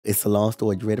It's a long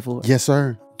story. You ready for it? Yes,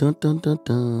 sir. Dun, dun, dun,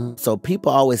 dun. So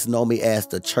people always know me as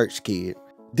the church kid.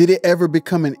 Did it ever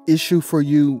become an issue for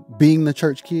you being the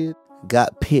church kid?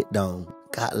 Got picked on.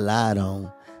 Got lied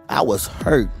on. I was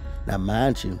hurt. Now,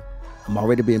 mind you, I'm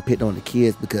already being picked on the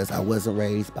kids because I wasn't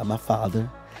raised by my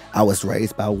father. I was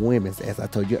raised by women, as I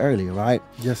told you earlier, right?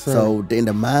 Yes, sir. So in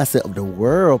the mindset of the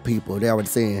world, people, they're already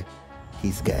saying,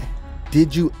 he's gay.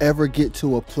 Did you ever get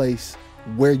to a place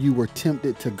where you were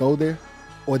tempted to go there,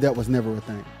 or that was never a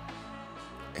thing?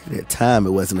 At that time,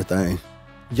 it wasn't a thing.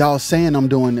 Y'all saying I'm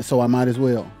doing it, so I might as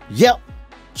well. Yep.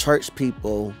 Church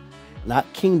people,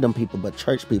 not kingdom people, but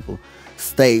church people,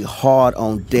 stay hard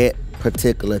on that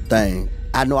particular thing.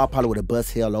 I know I probably would have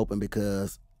bust hell open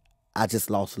because I just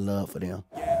lost love for them.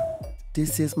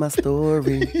 This is my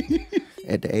story.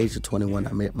 At the age of 21,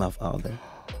 I met my father.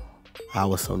 I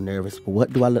was so nervous. But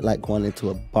what do I look like going into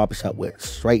a barbershop with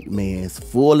straight mans,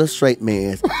 full of straight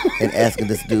mans, and asking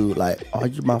this dude, like, are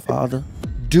you my father?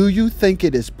 Do you think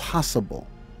it is possible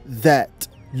that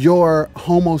your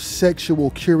homosexual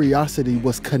curiosity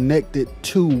was connected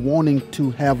to wanting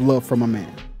to have love from a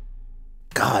man?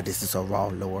 God, this is so raw,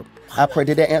 Lord. I pray,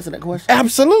 did that answer that question?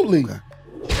 Absolutely. Okay.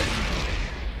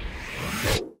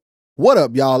 What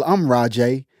up, y'all? I'm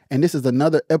Rajay, and this is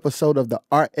another episode of the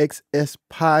RXS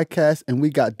podcast, and we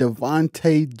got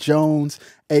Davonte Jones,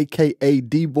 a.k.a.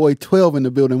 DeeBoy12 in the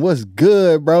building. What's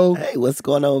good, bro? Hey, what's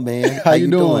going on, man? How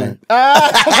you doing?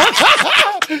 I'm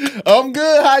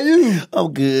good. How you?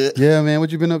 I'm good. Yeah, man.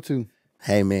 What you been up to?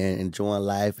 Hey, man, enjoying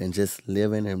life and just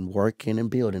living and working and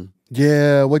building.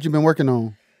 Yeah, what you been working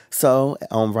on? So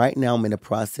right now I'm in the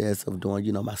process of doing,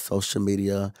 my social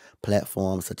media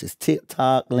platforms such as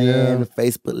TikTok land,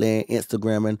 Facebook land,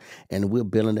 Instagram, and we're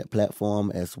building that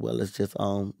platform as well as just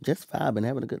vibing,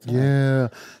 having a good time. Yeah.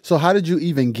 So how did you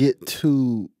even get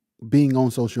to being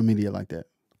on social media like that?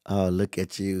 Oh, look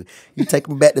at you. You take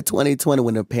me back to 2020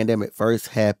 when the pandemic first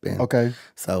happened. Okay.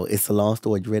 So it's a long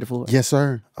story. You ready for it? Yes,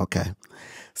 sir. Okay.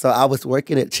 So I was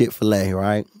working at Chick-fil-A,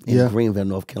 right? In Greenville,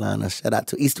 North Carolina. Shout out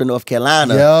to Eastern North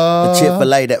Carolina. The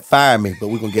Chick-fil-A that fired me, but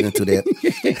we're going to get into that.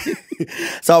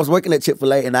 So I was working at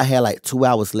Chick-fil-A, and I had like 2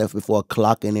 hours left before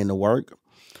clocking into work.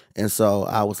 And so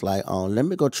I was like, let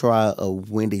me go try a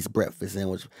Wendy's breakfast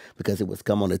sandwich because it was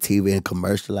come on the TV and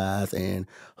commercialized. And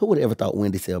who would ever thought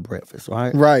Wendy's sell breakfast,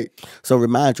 right? Right. So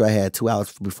remind you, I had 2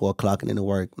 hours before clocking into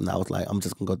work. And I was like, I'm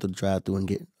just going to go through the drive-thru and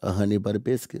get a honey butter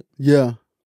biscuit. Yeah.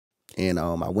 And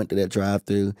I went to that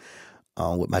drive-thru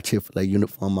with my Chick-fil-A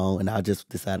uniform on, and I just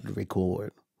decided to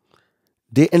record.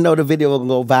 Didn't know the video was going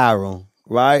to go viral,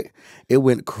 right? It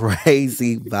went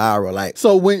crazy viral. Like,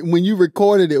 so when you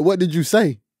recorded it, what did you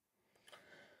say?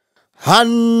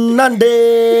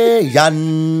 Hanande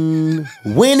yan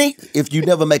Winnie, if you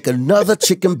never make another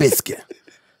chicken biscuit.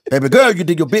 Baby girl, you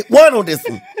did your big one on this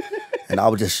one. And I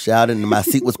was just shouting, and my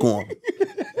seat was going.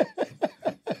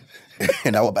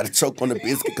 And I was about to choke on the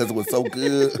biscuit because it was so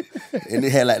good. And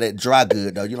it had like that dry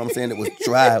good, though. You know what I'm saying? It was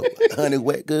dry, honey,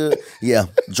 wet good. Yeah,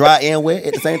 dry and wet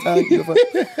at the same time.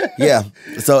 Yeah.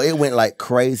 So it went like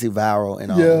crazy viral.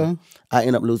 And I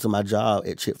ended up losing my job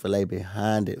at Chick-fil-A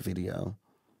behind that video.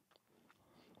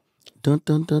 Dun,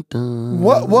 dun, dun, dun.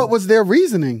 What was their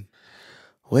reasoning?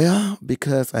 Well,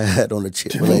 because I had on a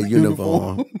Chick-fil-A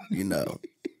uniform,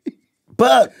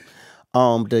 But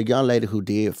the young lady who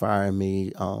did fire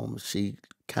me, she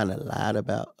kind of lied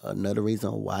about another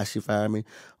reason why she fired me,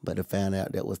 but I found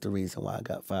out that was the reason why I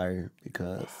got fired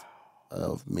because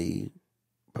of me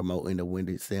promoting the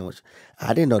Wendy's sandwich.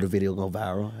 I didn't know the video was going to go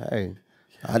viral. Hey,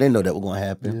 I didn't know that was going to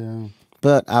happen. Yeah.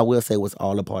 But I will say it was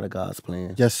all a part of God's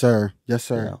plan. Yes, sir. Yes,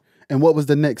 sir. Yeah. And what was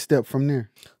the next step from there?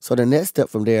 So the next step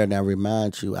from there, now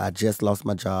remind you, I just lost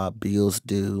my job, bills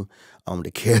due,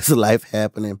 the cares of life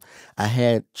happening. I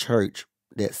had church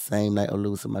that same night of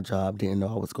losing my job, didn't know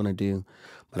what I was going to do,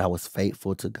 but I was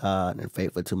faithful to God and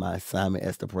faithful to my assignment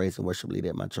as the praise and worship leader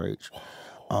at my church.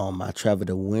 I traveled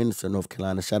to Windsor, North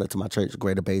Carolina. Shout out to my church,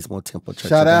 Greater Baysmore Temple Church.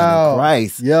 Shout out.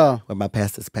 Christ. Yeah. Where my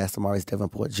pastor's Pastor Maurice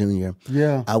Davonte Jr.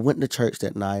 Yeah. I went to church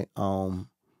that night.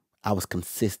 I was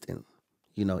consistent.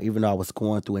 Even though I was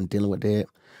going through and dealing with that,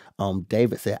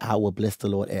 David said, I will bless the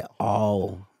Lord at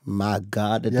all my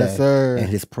God today. Yes, sir. And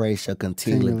his praise shall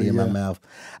continually be in my mouth.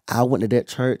 I went to that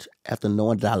church after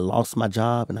knowing that I lost my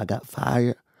job and I got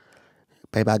fired.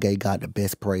 Baby, I gave God the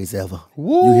best praise ever.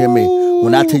 Woo. You hear me?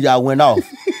 When I tell you I went off,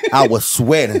 I was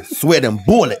sweating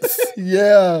bullets.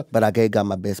 Yeah. But I gave God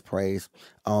my best praise.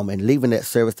 And leaving that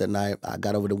service that night, I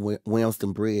got over the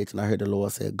Williamston Bridge, and I heard the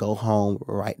Lord say, go home,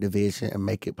 write the vision, and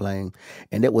make it plain.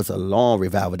 And it was a long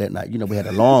revival that night. We had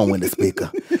a long-winded speaker.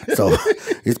 So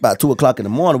it's about 2 o'clock in the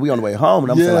morning. We on the way home,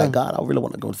 and I'm saying, like, God, I really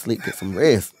want to go to sleep, get some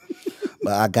rest.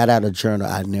 But I got out a journal.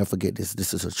 I never forget this.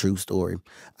 This is a true story.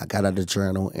 I got out the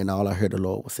journal, and all I heard the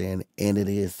Lord was saying, "And it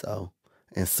is so,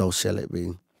 and so shall it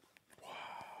be."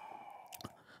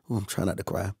 Ooh, I'm trying not to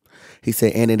cry. He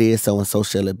said, "And it is so, and so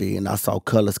shall it be." And I saw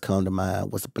colors come to mind.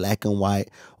 It was black and white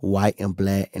and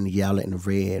black, and yellow and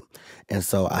red. And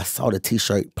so I saw the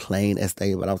T-shirt plain as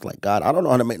day, but I was like, God, I don't know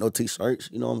how to make no T-shirts.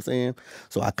 You know what I'm saying?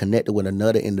 So I connected with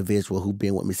another individual who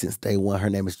been with me since day one. Her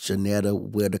name is Janetta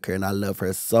Whitaker, and I love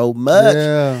her so much.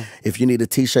 Yeah. If you need a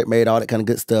T-shirt made, all that kind of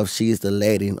good stuff, she is the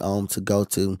lady to go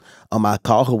to. I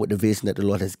called her with the vision that the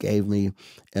Lord has gave me,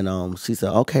 and she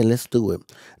said, "Okay, let's do it."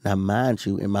 Now, mind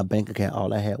you, in my bank account,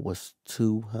 all I had was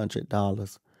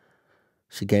 $200.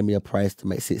 She gave me a price to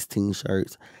make 16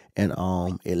 shirts, and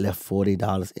it left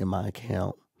 $40 in my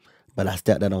account. But I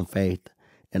stepped out on faith,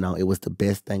 and it was the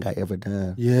best thing I ever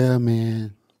done. Yeah,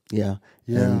 man. Yeah.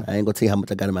 Yeah. And I ain't gonna tell you how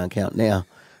much I got in my account now,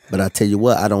 but I tell you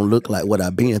what, I don't look like what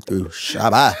I've been through.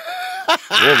 Shabbat.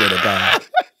 Glory to God.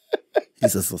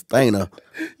 He's a sustainer.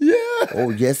 Yeah. Oh,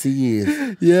 yes, he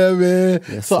is. Yeah, man.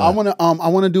 Yes, So sir. I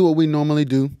wanna do what we normally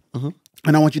do, Mhm.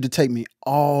 and I want you to take me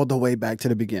all the way back to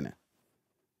the beginning.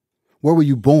 Where were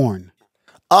you born?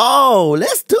 Oh,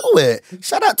 let's do it.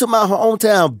 Shout out to my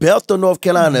hometown, Bethel, North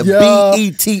Carolina. Yeah.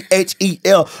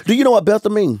 Bethel. Do you know what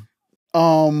Bethel means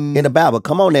in the Bible?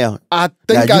 Come on now. I Now,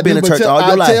 think you I been do, in but church all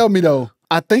your life. tell me though.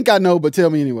 I think I know, but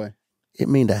tell me anyway. It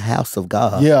means the house of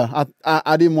God. Yeah,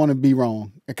 I didn't want to be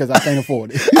wrong because I can't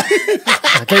afford it.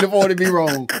 I can't afford to be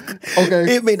wrong.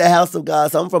 Okay. It means the house of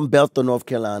God. So I'm from Bethel, North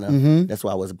Carolina. Mhm. That's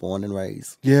where I was born and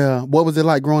raised. Yeah. What was it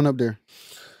like growing up there?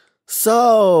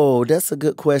 So that's a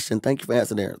good question. Thank you for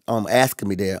asking asking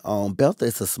me there. Bethel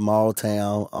is a small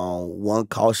town. One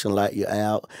caution light you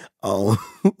out.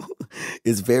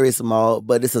 It's very small,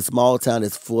 but it's a small town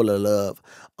that's full of love.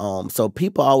 So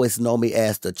people always know me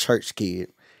as the church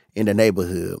kid in the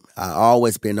neighborhood. I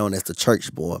always been known as the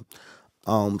church boy.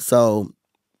 So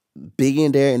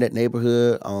being there in that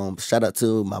neighborhood, shout out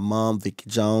to my mom, Vicky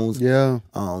Jones. Yeah.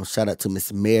 Shout out to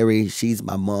Miss Mary. She's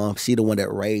my mom. She the one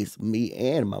that raised me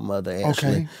and my mother,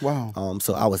 actually. Okay. Wow.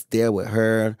 So I was there with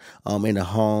her, in the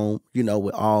home,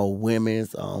 with all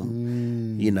women's,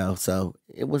 so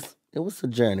it was a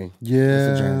journey. Yeah. It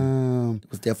was a journey.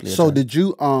 It was definitely a So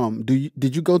journey.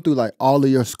 did you go through like all of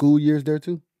your school years there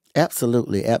too?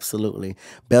 Absolutely, absolutely.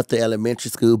 Bethel Elementary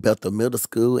School, Bethel Middle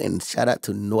School, and shout out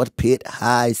to North Pitt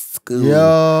High School.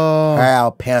 Yeah.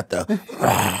 Proud Panther.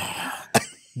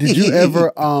 Did you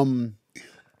ever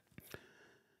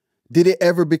did it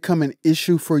ever become an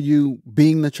issue for you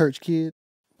being the church kid?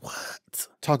 What?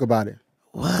 Talk about it.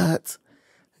 What?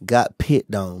 Got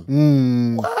picked on.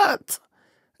 Mm. What?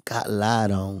 Got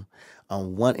lied on.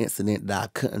 One incident that I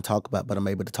couldn't talk about, but I'm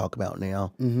able to talk about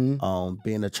now. Mm-hmm.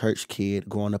 Being a church kid,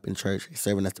 growing up in church,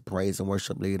 serving as the praise and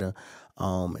worship leader,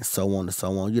 and so on and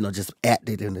so on. Just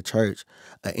acted in the church.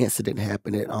 An incident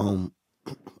happened at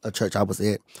a church I was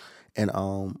at, and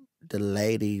the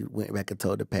lady went back and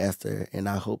told the pastor, and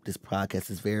I hope this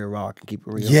podcast is very raw. I can keep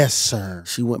it real. Yes, sir.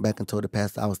 She went back and told the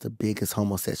pastor I was the biggest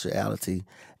homosexuality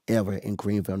ever in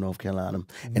Greenville, North Carolina.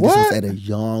 And What? this was at a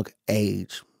young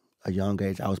age. I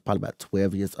was probably about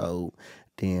 12 years old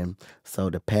then.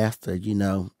 So the pastor, he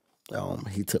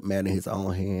took matter in his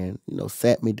own hand,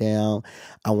 sat me down.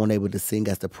 I wasn't able to sing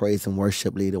as the praise and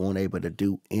worship leader, wasn't able to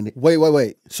do anything.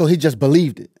 Wait. So he just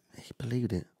believed it. He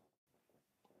believed it.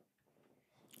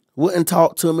 Wouldn't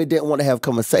talk to me, didn't want to have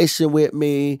conversation with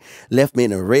me, left me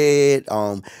in the red.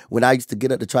 When I used to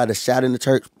get up to try to shout in the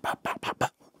church, pop, pop, pop,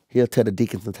 pop, he'll tell the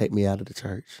deacons to take me out of the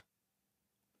church.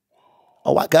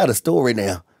 Oh, I got a story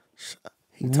now.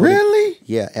 Really?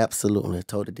 Yeah, absolutely.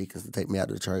 Told the deacons to take me out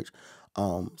of the church.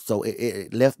 So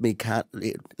it left me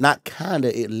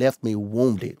it left me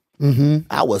wounded. Mm-hmm.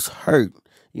 I was hurt,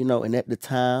 and at the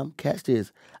time, catch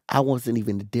this, I wasn't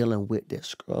even dealing with that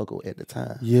struggle at the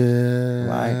time. Yeah.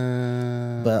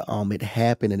 Right. But it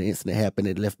happened, and the incident happened,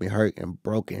 it left me hurt and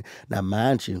broken. Now,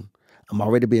 mind you, I'm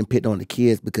already being picked on the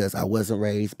kids because I wasn't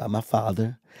raised by my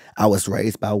father. I was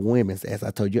raised by women, as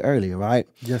I told you earlier, right?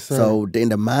 Yes, sir. So in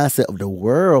the mindset of the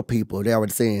world people, they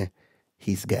already saying,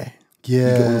 he's gay. Yeah.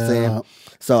 You get what I'm saying?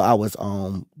 So I was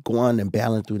going and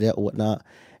battling through that or whatnot.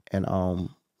 And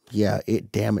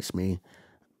it damaged me.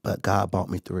 But God brought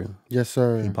me through. Yes,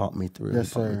 sir. He brought me through. Yes,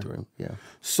 He brought sir. me through. Yeah.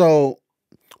 So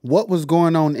what was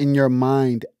going on in your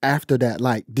mind after that?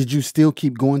 Like, did you still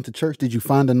keep going to church? Did you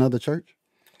find another church?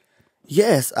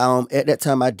 Yes, at that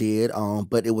time I did,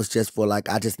 but it was just for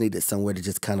I just needed somewhere to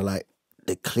just kind of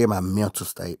to clear my mental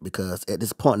state, because at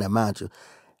this point, now mind you,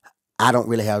 I don't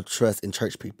really have trust in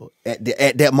church people at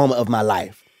that moment of my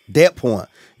life. that point.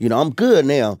 You know, I'm good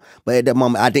now. But at that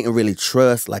moment, I didn't really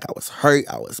trust. Like, I was hurt.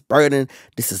 I was burdened.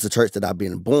 This is the church that I've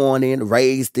been born in,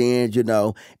 raised in, you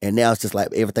know. And now it's just like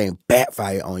everything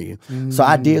backfired on you. So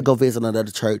I did go visit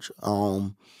another church.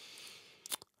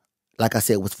 Like I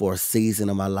said, it was for a season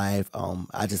of my life.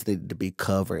 I just needed to be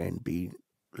covered and be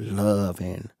loved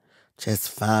and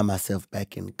just find myself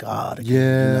back in God again.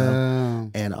 Yeah. You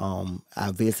know? And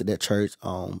I visited that church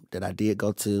that I did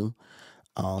go to.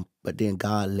 But then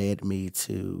God led me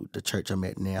to the church I'm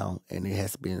at now, and it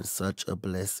has been such a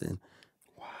blessing.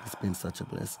 Wow. It's been such a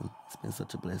blessing. It's been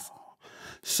such a blessing.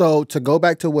 So to go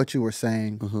back to what you were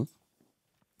saying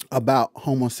about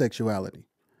homosexuality,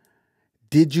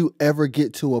 did you ever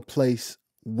get to a place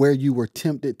where you were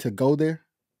tempted to go there?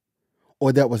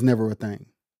 Or that was never a thing?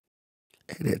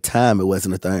 At that time, it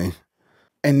wasn't a thing.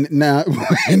 And now,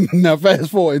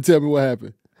 fast forward and tell me what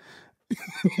happened.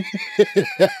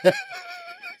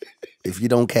 If you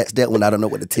don't catch that one, I don't know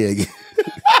what to tell you.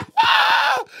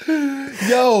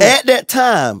 Yo. At that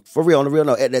time, for real, on the real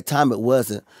note, at that time it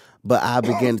wasn't. But I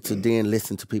began to then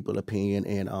listen to people's opinion,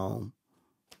 and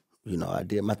you know, I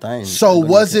did my thing. So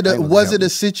was it a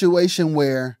situation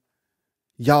where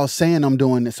y'all saying I'm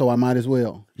doing it, so I might as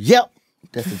well? Yep.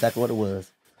 That's exactly what it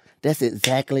was. That's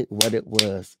exactly what it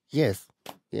was. Yes.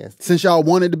 Yes. Since y'all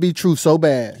wanted to be true so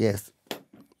bad. Yes.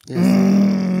 Yes.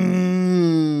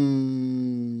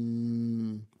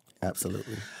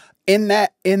 Absolutely. In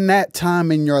that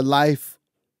time in your life,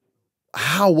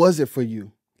 how was it for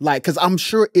you? Like, because I'm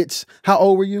sure it's, how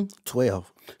old were you?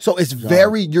 12. So it's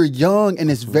you're young and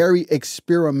it's very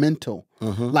experimental.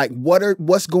 Like,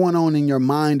 what's going on in your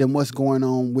mind and what's going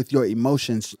on with your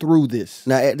emotions through this?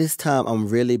 Now, at this time, I'm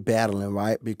really battling,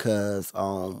 right? Because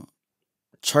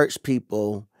church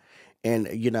people, and,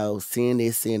 you know, seeing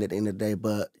at the end of the day,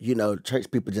 but, you know, church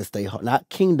people just stay hard. Not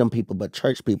kingdom people, but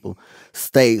church people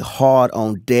stay hard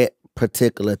on that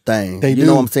particular thing. You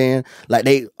know what I'm saying? Like,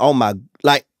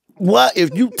 like, what?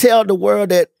 If you tell the world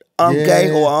that I'm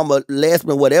gay or I'm a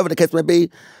lesbian, whatever the case may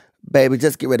be, baby,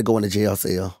 just get ready to go in the jail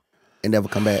cell and never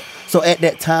come back. So at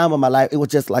that time of my life, it was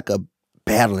just like a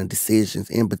battling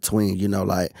decisions in between, you know,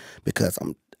 like, because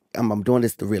I'm doing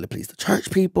this to really please the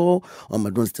church people, or I'm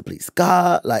doing this to please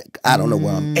God. Like, I don't know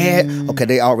where I'm at. Okay,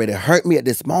 they already hurt me at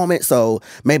this moment, so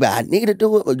maybe I need to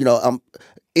do it. But, you know,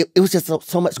 it was just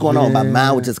so much going on. My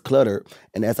mind was just cluttered.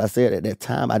 And as I said, at that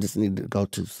time, I just needed to go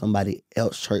to somebody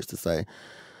else's church to say,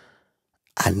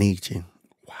 I need you.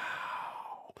 Wow.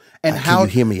 And can you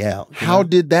hear me out? How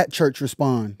did that church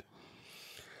respond?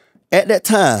 At that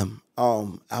time,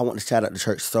 I want to shout out the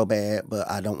church so bad, but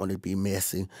I don't want to be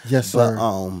messy. Yes, sir.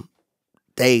 But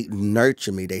they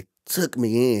nurtured me. They took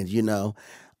me in, you know.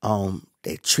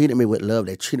 They treated me with love.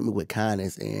 They treated me with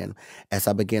kindness. And as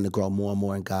I began to grow more and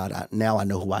more in God, now I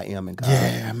know who I am in God.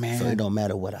 Yeah, man. So it don't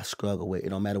matter what I struggle with. It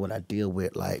don't matter what I deal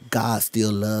with. Like, God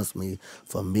still loves me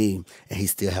for me. And he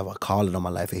still have a calling on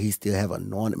my life. And he still have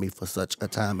anointed me for such a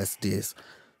time as this.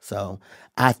 So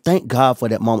I thank God for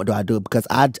that moment that I do it, because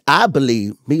I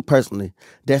believe, me personally,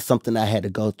 that's something I had to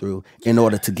go through in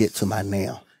order to get to my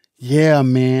now. Yeah,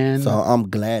 man. So I'm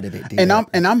glad that it did.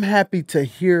 And I'm happy to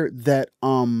hear that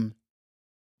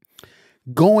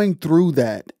going through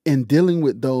that and dealing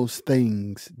with those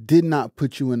things did not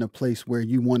put you in a place where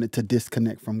you wanted to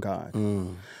disconnect from God.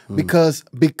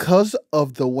 Because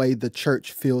of the way the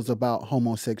church feels about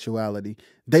homosexuality,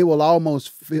 they will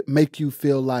almost make you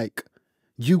feel like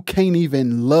you can't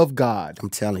even love God.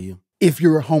 I'm telling you. If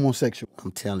you're a homosexual.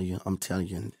 I'm telling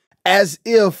you. As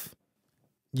if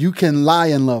you can lie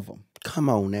and love them. Come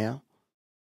on now.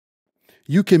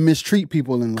 You can mistreat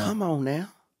people and love them. Come on now.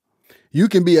 You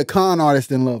can be a con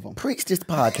artist and love them. Preach this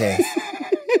podcast.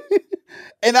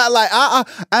 And I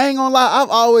ain't gonna lie, I've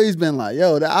always been like,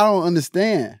 yo, I don't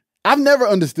understand. I've never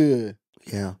understood.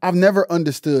 Yeah. I've never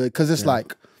understood, because it's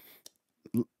like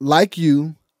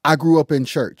you, I grew up in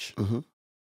church.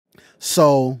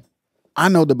 So I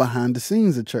know the behind the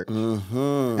scenes of church.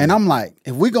 And I'm like,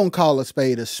 if we're going to call a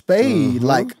spade,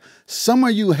 like, some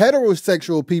of you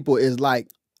heterosexual people is like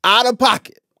out of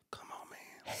pocket. Come on, man.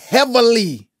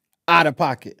 Heavily out of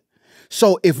pocket.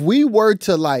 So if we were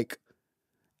to like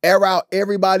air out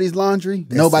everybody's laundry,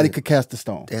 nobody could cast a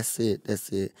stone. That's it.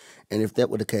 And if that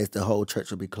were the case, the whole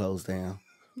church would be closed down.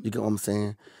 You get what I'm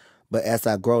saying? But as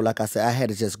I grow, like I said, I had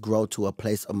to just grow to a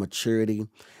place of maturity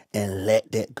and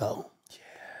let that go.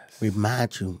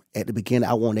 Remind you, at the beginning,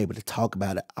 I wasn't able to talk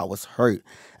about it. I was hurt.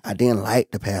 I didn't like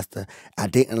the pastor. I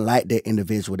didn't like that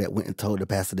individual that went and told the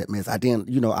pastor that mess. I didn't,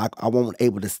 you know, I wasn't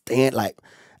able to stand. Like,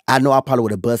 I know I probably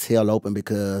would have bust hell open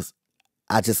because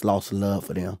I just lost love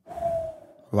for them.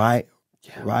 Right?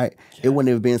 right? It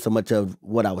wouldn't have been so much of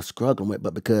what I was struggling with,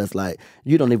 but because like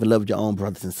you don't even love your own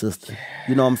brothers and sisters.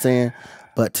 You know what I'm saying?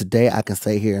 But today I can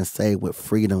say here and say with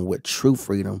freedom, with true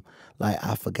freedom, like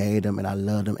I forgave them and I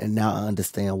love them, and now I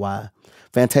understand why.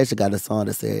 Fantasia got a song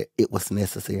that said it was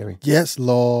necessary. Yes,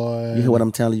 Lord. You hear what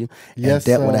I'm telling you? Yes,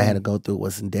 and that what I had to go through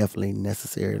was definitely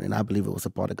necessary, and I believe it was a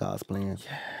part of God's plan.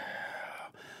 Yeah.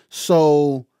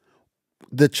 So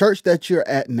the church that you're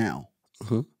at now,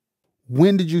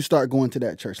 when did you start going to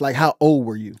that church? Like, how old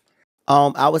were you?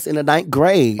 I was in the 9th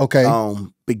grade. Okay.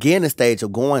 Beginning stage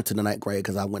of going to the 9th grade,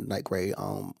 because I went to 9th grade.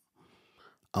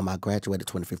 I graduated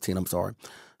 2015. I'm sorry.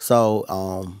 So,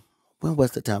 when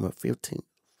was the time of 15?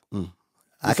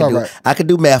 I can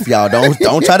do math, y'all.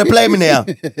 Don't try to play me now.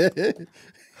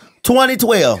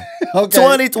 2012. Okay.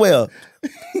 2012.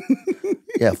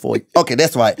 Yeah, 40. Okay,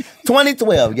 that's right.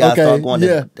 2012. Yeah, okay, I started going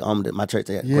to my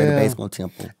church at Greater Baseball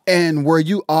Temple. And were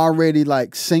you already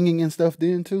like singing and stuff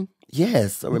then too?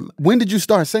 Yes. When did you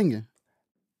start singing?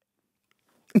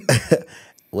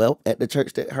 Well, at the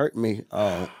church that hurt me.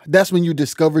 That's when you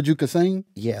discovered you could sing?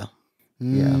 Yeah.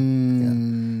 Yeah.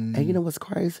 And you know what's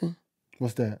crazy?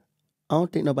 What's that? I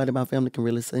don't think nobody in my family can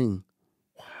really sing.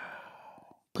 Wow.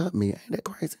 But me. Ain't that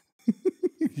crazy?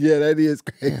 Yeah, that is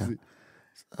crazy. Yeah.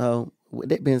 So, with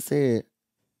that being said,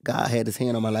 God had his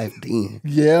hand on my life then.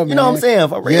 Yeah, man. You know what I'm saying?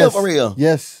 For real, for real.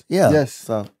 Yes. Yeah. Yes.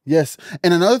 So. Yes.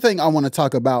 And another thing I want to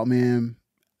talk about, man,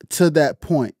 to that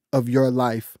point of your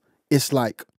life, it's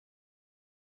like,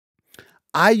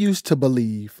 I used to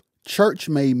believe, church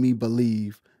made me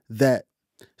believe that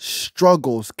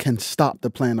struggles can stop the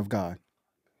plan of God.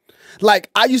 Like,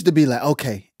 I used to be like,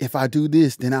 okay, if I do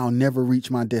this, then I'll never reach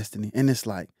my destiny. And it's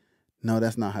like, no,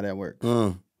 that's not how that works.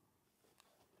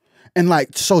 And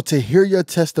like, so to hear your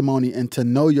testimony and to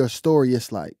know your story, it's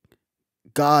like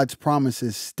God's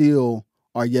promises still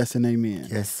are yes and amen.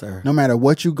 Yes, sir. No matter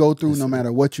what you go through, no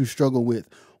matter what you struggle with,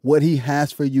 what he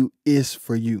has for you is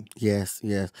for you. Yes,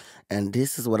 yes. And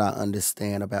this is what I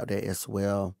understand about that as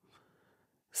well.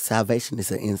 Salvation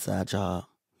is an inside job.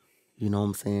 You know what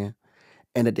I'm saying?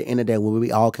 And at the end of the day, when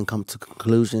we all can come to the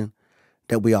conclusion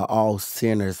that we are all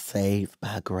sinners saved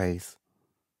by grace.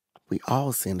 We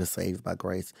all sinners saved by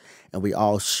grace. And we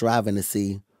all striving to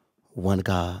see one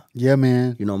God. Yeah,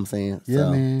 man. You know what I'm saying? Yeah,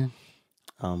 man.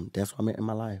 That's what I'm at in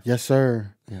my life. Yes,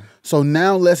 sir. Yeah. So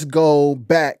now let's go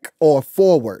back or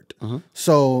forward.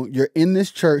 So you're in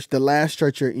this church, the last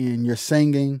church you're in, you're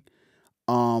singing.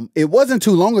 It wasn't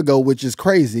too long ago, which is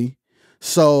crazy.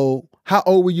 So how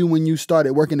old were you when you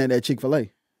started working at that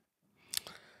Chick-fil-A?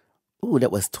 Ooh,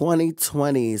 that was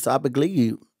 2020. So I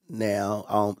believe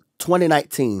now,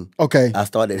 2019. Okay. I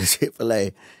started at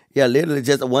Chick-fil-A. Yeah, literally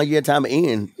just a 1 year time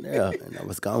in. Yeah, and I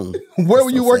was gone. Where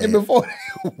were you working before?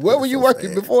 Where were you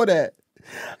working before that?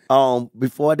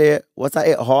 Before that, was I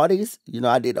at Hardee's? You know,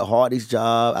 I did the Hardee's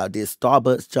job. I did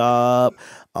Starbucks job.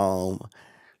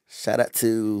 Shout out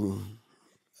to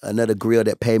another grill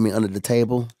that paid me under the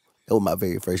table. That was my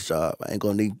very first job. I ain't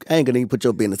gonna need put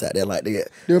your business out there like that.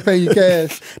 They were paying you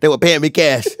cash. They were paying me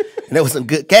cash. And that was some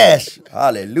good cash.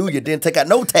 Hallelujah. Didn't take out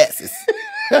no taxes.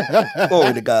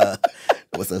 Glory to God.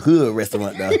 It was a hood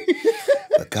restaurant though.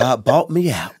 But God bought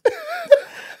me out.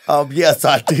 Yeah, so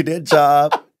I did that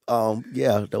job.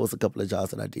 Yeah, there was a couple of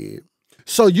jobs that I did.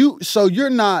 So you're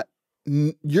not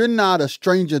a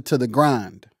stranger to the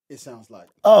grind, it sounds like.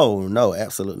 Oh, no,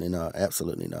 absolutely not.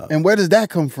 Absolutely not. And where does that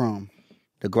come from?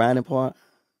 The grinding part,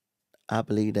 I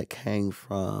believe that came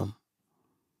from,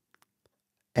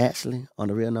 actually, on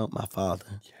the real note, my father.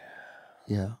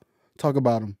 Yeah. Talk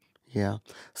about him. Yeah.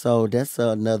 So that's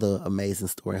another amazing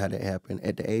story how that happened.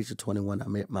 At the age of 21, I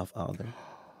met my father.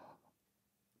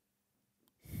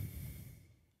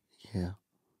 Yeah.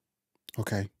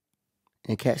 Okay.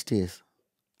 And catch this.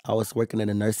 I was working in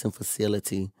a nursing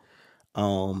facility.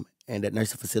 And that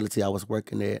nursing facility I was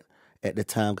working at the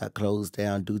time got closed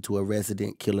down due to a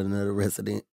resident killing another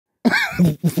resident.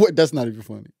 What? That's not even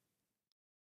funny.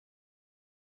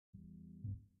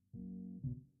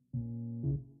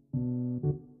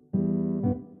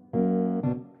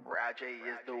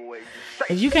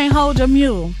 If you can't hold your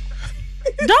mule,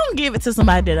 don't give it to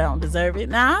somebody that don't deserve it.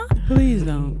 Nah. Please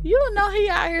don't. You know he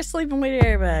out here sleeping with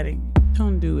everybody.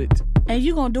 Don't do it. And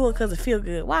you gonna do it because it feel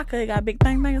good. Why? Because it got a big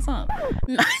thing or something.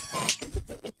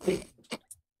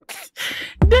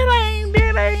 That ain't.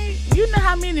 You know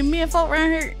how many men folk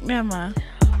around here? Never mind.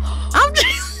 I'm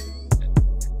just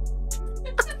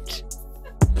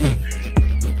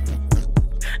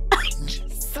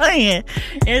saying,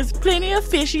 there's plenty of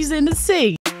fishies in the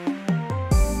sea.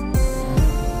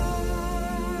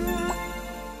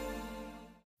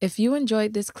 If you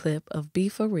enjoyed this clip of Be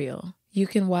For Real, You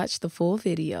can watch the full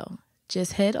video.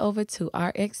 Just head over to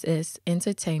RXS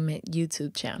Entertainment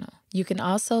YouTube channel. You can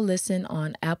also listen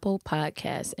on Apple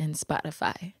Podcasts and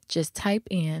Spotify. Just type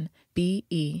in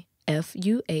BEFUHREAL,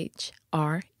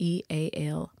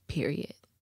 period.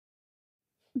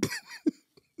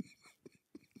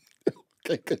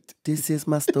 This is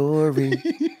my story.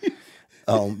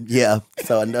 Yeah.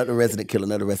 So another resident killed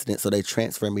another resident. So they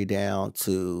transferred me down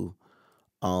to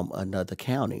another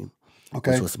county,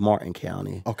 Okay. which was Martin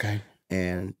County. Okay.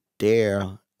 And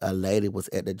there, a lady was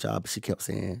at the job. She kept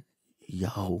saying,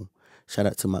 yo, shout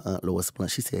out to my Aunt Lois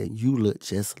Blunt. She said, you look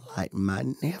just like my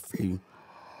nephew.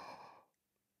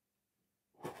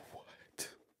 What?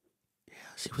 Yeah,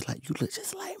 she was like, you look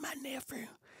just like my nephew.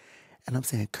 And I'm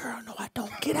saying, girl, no, I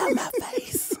don't. Get out of my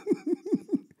face.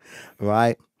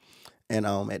 Right? And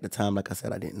at the time, like I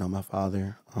said, I didn't know my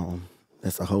father.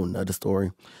 That's a whole nother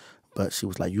story. But she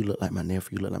was like, you look like my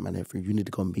nephew. You look like my nephew. You need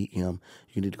to go meet him.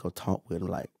 You need to go talk with him.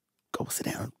 Like, go sit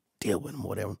down, deal with him,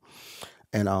 whatever.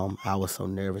 And I was so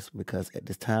nervous because at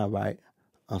this time, right,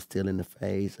 I'm still in the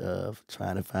phase of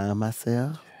trying to find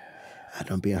myself. I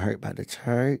done being hurt by the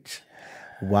church.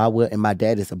 Why would, and my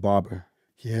dad is a barber.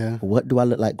 Yeah. What do I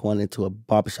look like going into a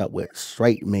barbershop with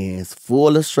straight mans,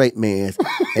 full of straight mans,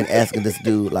 and asking this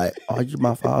dude, like, are you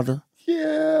my father?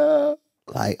 Yeah.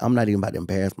 Like, I'm not even about to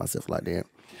embarrass myself like that.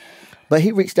 But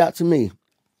he reached out to me.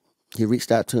 He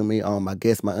reached out to me. I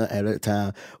guess my aunt at the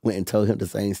time went and told him the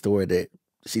same story that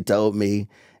she told me.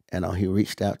 And he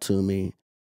reached out to me.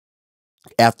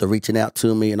 After reaching out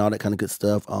to me and all that kind of good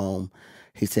stuff,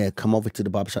 he said, come over to the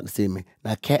barbershop to see me.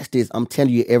 Now, catch this. I'm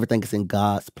telling you, everything is in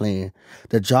God's plan.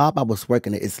 The job I was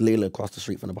working at is literally across the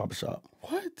street from the barbershop.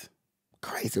 What?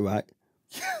 Crazy, right?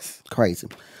 Yes. Crazy.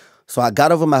 So I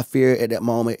got over my fear at that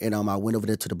moment, and I went over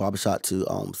there to the barbershop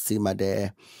to see my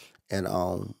dad. And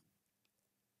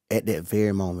at that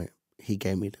very moment, he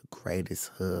gave me the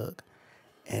greatest hug,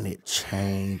 and it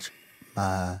changed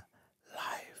my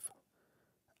life.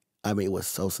 I mean, it was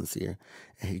so sincere.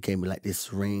 And he gave me like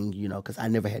this ring, you know, because I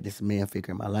never had this man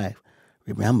figure in my life.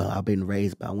 Remember, I've been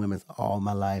raised by women all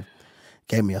my life.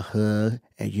 Gave me a hug,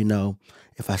 and you know,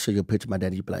 if I show you a picture of my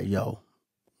daddy, you'd be like, yo,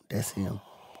 that's him.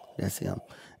 That's him.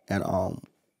 And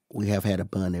we have had a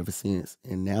bond ever since.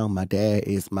 And now my dad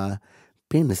is my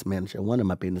business manager, one of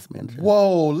my business managers.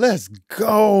 Whoa, let's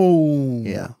go.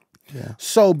 Yeah. Yeah.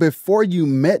 So before you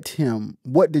met him,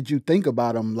 what did you think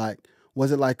about him? Like,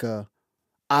 was it like a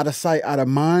out of sight, out of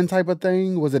mind type of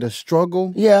thing? Was it a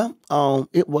struggle? Yeah.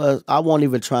 It was. I wasn't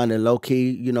even trying to low key.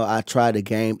 You know, I tried the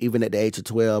game even at the age of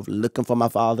 12, looking for my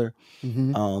father.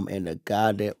 Mm-hmm. And the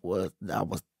guy that I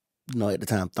was, you know, at the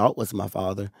time thought was my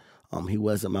father. He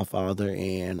wasn't my father,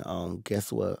 and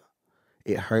guess what?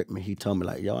 It hurt me. He told me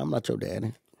like, yo, I'm not your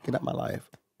daddy. Get out my life.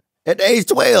 At the age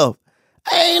 12.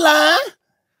 I ain't lying.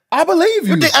 I believe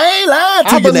you. I ain't lying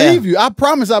to I you believe now. you. I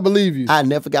promise I believe you. I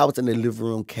never forgot I was in the living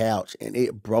room couch, and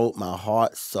it broke my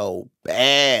heart so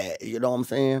bad. You know what I'm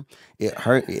saying? It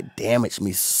hurt. It damaged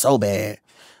me so bad.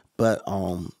 But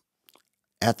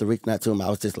after reaching out to him, I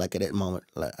was just like at that moment,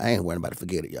 like, I ain't worrying about to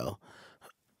forget it, y'all.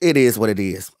 It is what it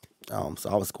is. So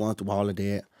I was going through all of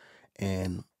that,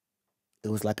 and it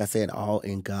was like I said, all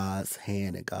in God's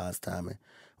hand and God's timing.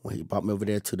 When he brought me over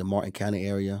there to the Martin County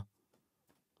area,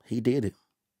 he did it.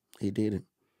 He did it.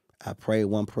 I prayed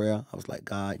one prayer. I was like,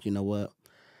 God, you know what?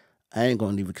 I ain't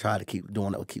going to even try to keep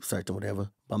doing it or keep searching, whatever.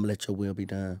 But I'm going to let your will be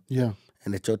done. Yeah.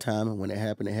 And at your time, when it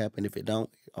happened, it happened. If it don't,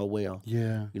 oh well.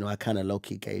 Yeah. You know, I kind of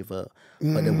low-key gave up.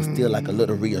 But there was still like a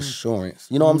little reassurance.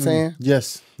 You know what I'm saying?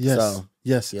 Yes. Yes. So,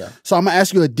 yes. yeah. So I'm going to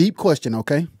ask you a deep question,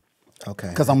 okay? Okay.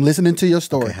 Because I'm listening to your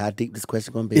story. Okay, how deep this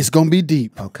question going to be? It's going to be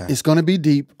deep. Okay. It's going to be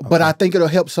deep, but I think it'll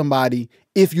help somebody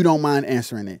if you don't mind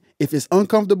answering it. If it's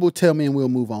uncomfortable, tell me and we'll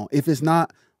move on. If it's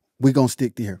not, we're going to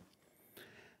stick to here.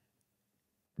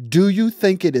 Do you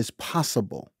think it is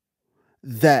possible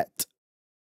that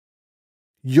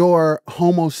your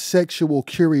homosexual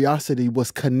curiosity was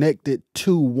connected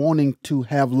to wanting to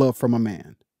have love from a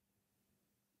man?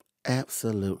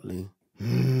 Absolutely.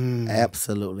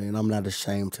 Absolutely. And I'm not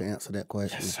ashamed to answer that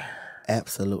question. Yes, sir.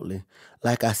 Absolutely.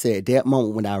 Like I said, that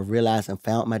moment when I realized and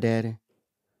found my daddy,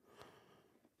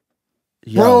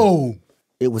 Bro,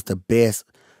 it was the best.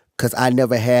 Because I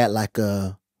never had like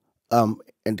a,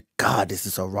 and God, this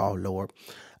is so raw, Lord.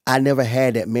 I never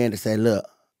had that man to say, look,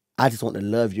 I just want to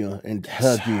love you and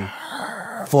hug you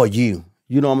for you.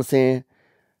 You know what I'm saying?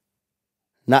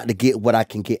 Not to get what I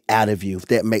can get out of you, if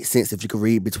that makes sense, if you can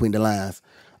read between the lines.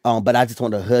 But I just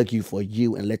want to hug you for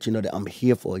you and let you know that I'm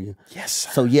here for you. Yes,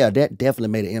 sir. So yeah, that definitely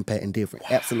made an impact and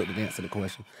different. Absolutely to answer the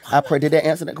question. I pray, did that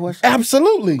answer that question?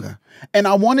 Absolutely. Okay. And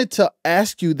I wanted to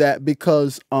ask you that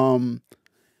because I'm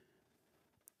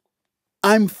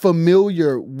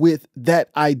familiar with that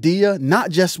idea, not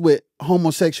just with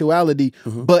homosexuality,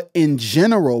 but in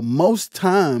general. Most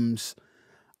times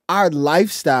our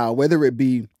lifestyle, whether it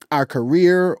be our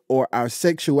career or our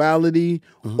sexuality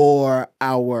or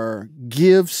our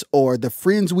gifts or the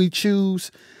friends we choose,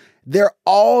 they're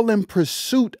all in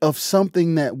pursuit of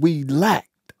something that we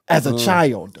lacked as a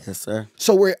child. Yes, sir.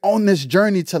 So we're on this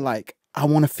journey to like, I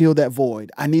want to fill that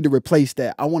void. I need to replace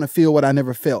that. I want to feel what I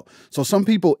never felt. So some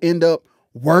people end up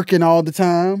working all the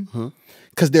time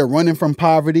because they're running from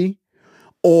poverty,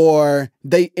 or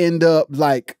they end up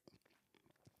like,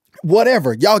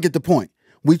 whatever. Y'all get the point.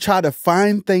 We try to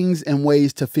find things and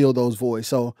ways to fill those voids.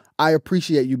 So I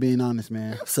appreciate you being honest,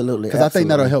 man. Absolutely. Because I think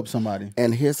that'll help somebody.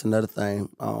 And here's another thing.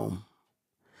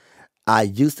 I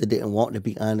used to didn't want to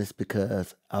be honest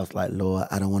because I was like, Lord,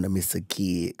 I don't want to miss a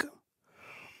gig.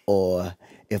 Or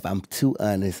if I'm too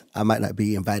honest, I might not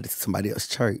be invited to somebody else's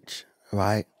church,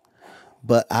 right?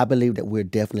 But I believe that we're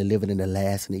definitely living in the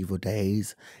last and evil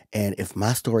days. And if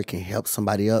my story can help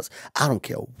somebody else, I don't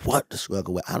care what the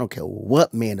struggle with. I don't care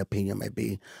what man's opinion may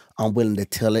be. I'm willing to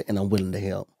tell it and I'm willing to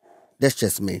help. That's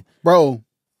just me. Bro.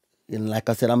 And like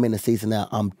I said, I'm in the season now.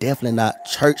 I'm definitely not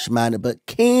church-minded, but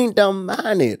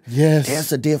kingdom-minded. Yes.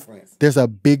 There's a difference. There's a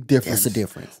big difference. There's a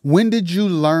difference. When did you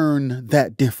learn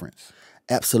that difference?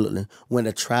 Absolutely. When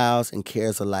the trials and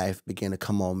cares of life began to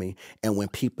come on me, and when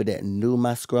people that knew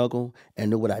my struggle and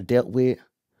knew what I dealt with,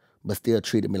 but still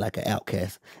treated me like an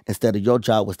outcast, instead of your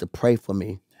job was to pray for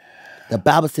me. The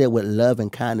Bible said, with love and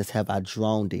kindness have I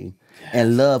drawn thee,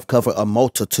 and love covered a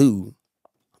multitude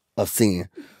of sin.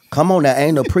 Come on now, I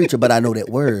ain't no preacher, but I know that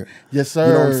word. Yes, sir.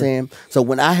 You know what I'm saying? So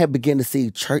when I have begun to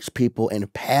see church people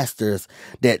and pastors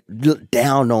that look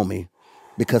down on me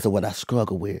because of what I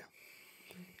struggle with,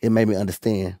 it made me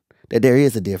understand that there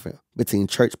is a difference between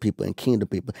church people and kingdom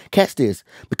people. Catch this,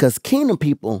 because kingdom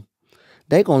people,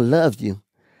 they gonna love you.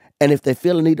 And if they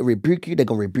feel a need to rebuke you, they're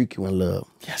gonna rebuke you in love.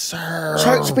 Yes, sir.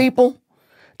 Church people,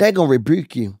 they gonna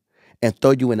rebuke you and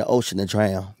throw you in the ocean and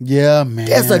drown. Yeah, man.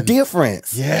 There's a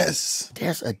difference. Yes.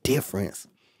 There's a difference.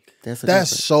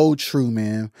 That's so true,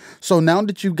 man. So now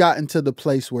that you got into the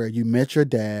place where you met your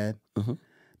dad,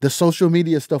 the social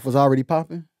media stuff was already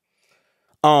popping?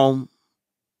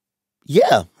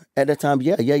 Yeah. At that time,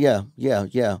 yeah.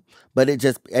 But it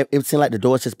seemed like the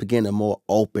doors just began to more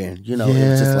open. You know, it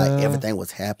was just like everything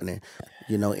was happening.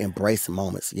 You know, embracing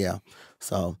moments. Yeah.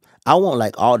 So I won't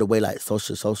like all the way like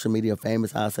social media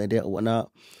famous. I'll say that or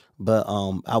whatnot. But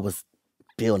I was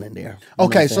building there.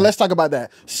 Okay, so let's talk about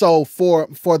that. So for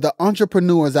the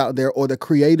entrepreneurs out there or the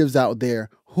creatives out there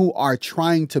who are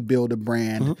trying to build a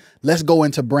brand, let's go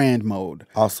into brand mode.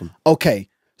 Awesome. Okay,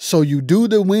 so you do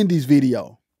the Wendy's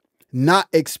video, not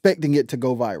expecting it to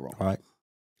go viral. All right.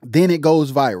 Then it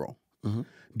goes viral.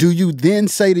 Do you then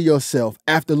say to yourself,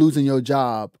 after losing your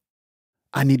job,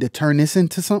 I need to turn this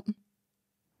into something?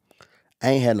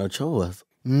 I ain't had no choice.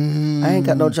 I ain't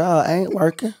got no job. I ain't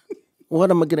working. What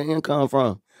am I getting income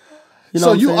from? You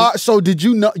know so did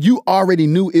you know you already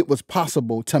knew it was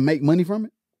possible to make money from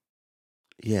it?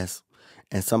 Yes.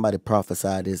 And somebody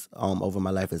prophesied this over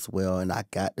my life as well, and I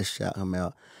got to shout him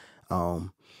out.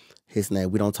 His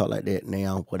name, we don't talk like that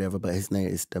now, whatever, but his name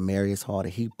is Demarius Harder.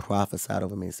 He prophesied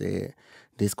over me and said,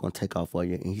 this going to take off for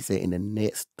you. And he said, in the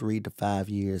next 3 to 5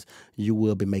 years, you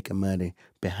will be making money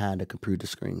behind the computer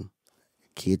screen.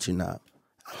 Kid you not.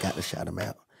 I got to shout him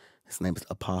out. His name is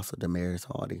Apostle Demarius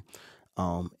Hardy.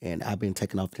 And I've been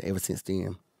taking off ever since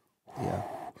then. Yeah.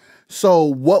 So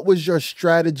what was your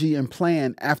strategy and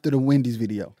plan after the Wendy's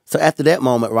video? So after that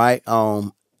moment, right,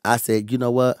 I said, you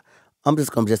know what? I'm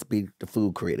just going to just be the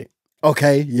food critic.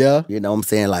 Okay, yeah. You know what I'm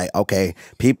saying? Like, okay,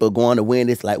 people going to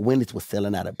Wendy's, like Wendy's was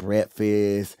selling out of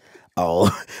breakfast.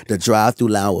 Oh, the drive-through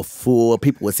line was full.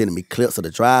 People were sending me clips of the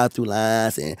drive-through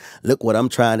lines and look what I'm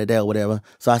trying to do or whatever.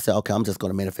 So I said, okay, I'm just going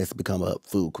to manifest to become a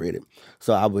food critic.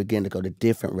 So I began to go to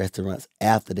different restaurants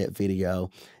after that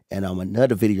video. And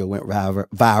another video went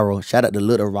viral. Shout out to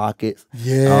Little Rockets.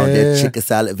 Yeah. That chicken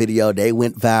salad video, they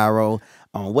went viral.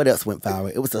 What else went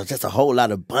viral? It was just a whole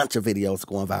bunch of videos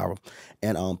going viral.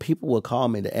 And people would call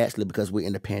me to actually, because we're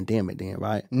in the pandemic then,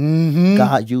 right?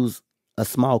 God used a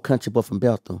small country boy from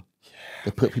Bethel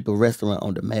to put people restaurant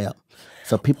on the map.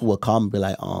 So people would call me and be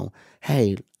like,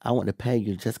 hey, I want to pay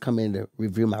you. Just come in to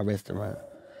review my restaurant.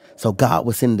 So God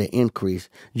will send the increase.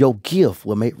 Your gift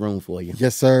will make room for you.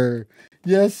 Yes, sir.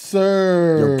 Yes,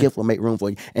 sir. Your gift will make room for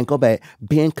you. And go back,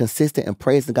 being consistent and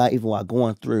praising God even while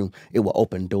going through, it will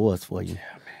open doors for you.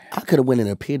 Yeah, I could have went in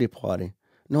a pity party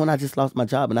knowing I just lost my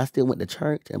job and I still went to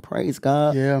church and praised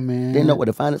God. Yeah, man. Didn't know where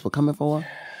the finance were coming from.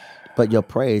 But your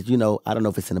praise, you know, I don't know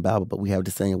if it's in the Bible, but we have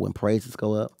this saying, when praises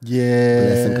go up,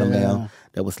 blessing come down.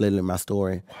 That was literally my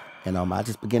story. And I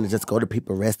just began to just go to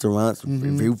people restaurants,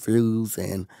 review views,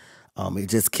 and it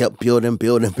just kept building.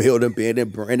 So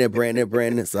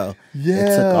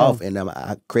it took off. And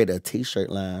I created a T-shirt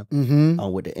line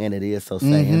with the "And It Is So"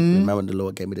 saying. Remember, the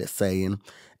Lord gave me that saying.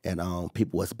 And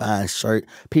people was buying shirts.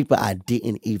 People I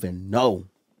didn't even know.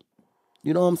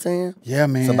 You know what I'm saying? Yeah,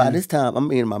 man. So by this time,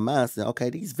 I'm in my mind saying,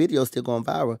 okay, these videos still going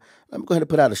viral. Let me go ahead and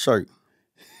put out a shirt.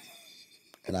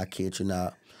 And I kid you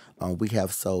not, we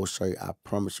have sold shirt, I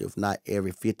promise you, if not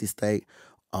every 50 state,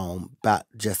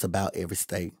 just about every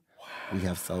state. Wow. We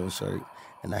have sold shirt.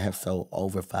 And I have sold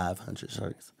over 500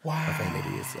 shirts. Wow. Of And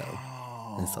It Is So.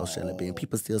 And so shall it be. And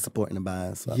people still supporting the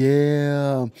buying. So.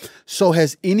 Yeah. So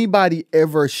has anybody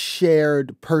ever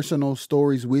shared personal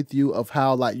stories with you of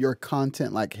how like your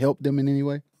content like helped them in any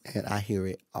way? And I hear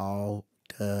it all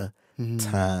the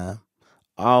time.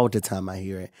 All the time I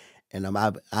hear it. And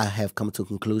I have come to a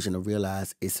conclusion to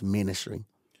realize it's ministry.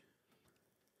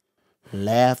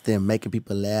 Laughing, making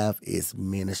people laugh is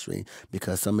ministry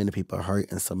because so many people hurt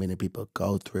and so many people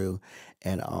go through.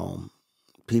 And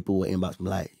people will inbox me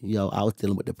like, yo, I was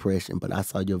dealing with depression, but I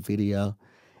saw your video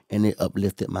and it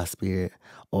uplifted my spirit.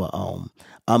 Or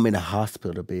I'm in a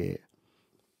hospital bed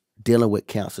dealing with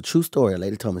cancer. True story. A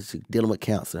lady told me she's dealing with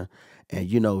cancer. And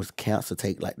you know, cancer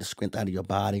take like the strength out of your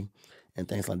body and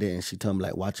things like that. And she told me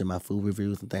like watching my food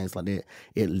reviews and things like that,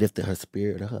 it lifted her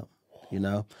spirit up, you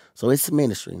know? So it's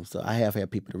ministry. So I have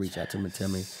had people to reach out to me and tell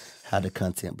me how the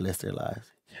content blessed their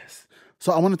lives. Yes.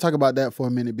 So I want to talk about that for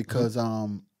a minute because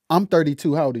I'm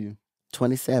 32. How old are you?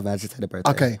 27. I just had a birthday.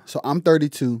 Okay, so I'm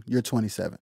 32. You're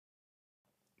 27.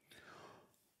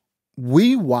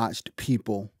 We watched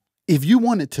people. If you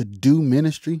wanted to do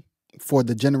ministry for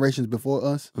the generations before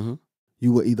us,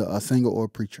 you were either a singer or a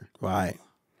preacher. Right.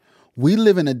 We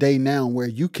live in a day now where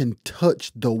you can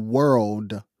touch the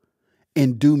world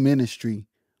and do ministry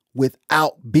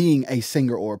without being a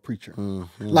singer or a preacher.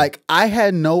 Like, I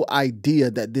had no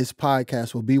idea that this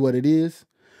podcast will be what it is.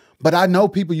 But I know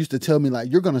people used to tell me,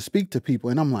 like, you're going to speak to people.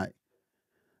 And I'm like,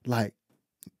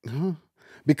 huh?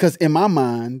 Because in my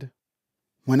mind,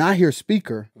 when I hear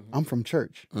speaker, I'm from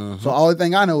church. So the only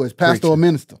thing I know is pastor or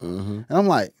minister. And I'm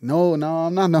like, no,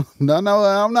 I'm not. No,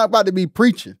 I'm not about to be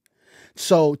preaching.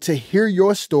 So to hear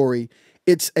your story,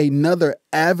 it's another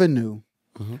avenue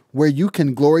where you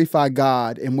can glorify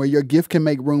God and where your gift can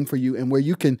make room for you and where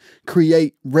you can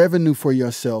create revenue for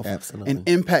yourself and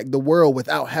impact the world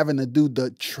without having to do the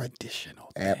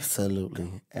traditional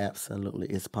thing. Absolutely.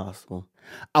 It's possible.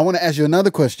 I want to ask you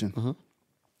another question.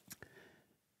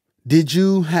 Did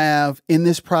you have, in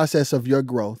this process of your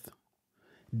growth,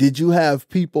 did you have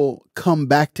people come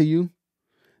back to you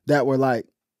that were like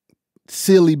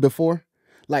silly before?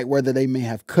 Like whether they may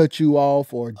have cut you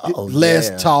off or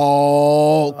less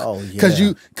talk. Cause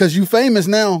you famous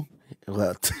now.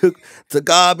 Well, to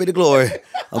God be the glory.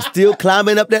 I'm still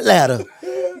climbing up that ladder.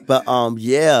 But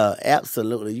yeah,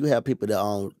 absolutely. You have people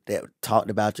that talked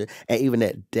about you and even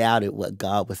that doubted what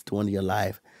God was doing in your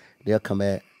life. They'll come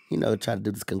at, you know, try to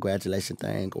do this congratulation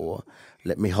thing or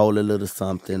let me hold a little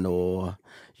something or,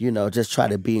 you know, just try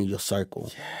to be in your circle.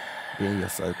 Be in your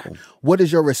circle. What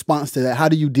is your response to that? How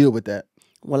do you deal with that?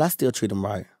 Well, I still treat them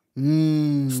right.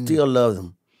 Still love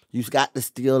them. You got to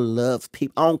still love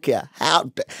people. I don't care I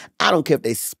don't care if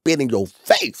they spit in your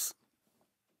face.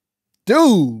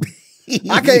 Dude.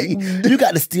 I can't. You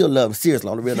got to still love them. Seriously,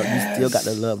 on the real note, you still got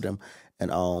to love them. And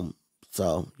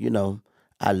so, you know,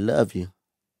 I love you,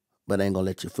 but I ain't gonna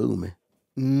let you fool me.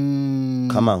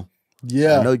 Come on.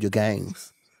 Yeah. I know your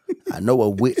games. I know a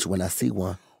witch when I see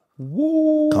one.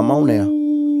 Woo. Come on now.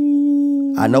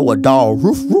 I know a dog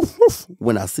roof, roof, roof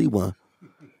when I see one.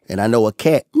 And I know a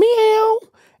cat meow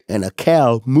and a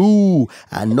cow moo.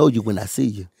 I know you when I see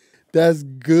you. That's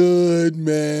good,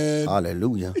 man.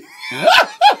 Hallelujah.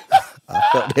 I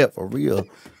felt that for real.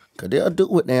 Because they'll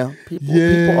do it now.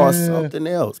 People are something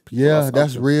else.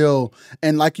 That's real.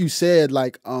 And like you said,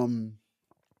 like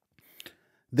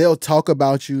they'll talk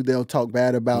about you. They'll talk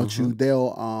bad about you.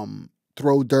 They'll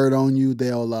throw dirt on you.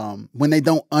 They'll when they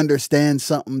don't understand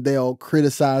something, they'll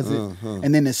criticize it.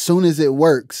 And then as soon as it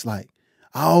works, like,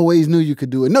 I always knew you could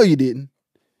do it. No, you didn't.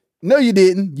 No, you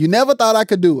didn't. You never thought I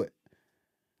could do it.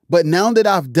 But now that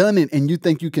I've done it and you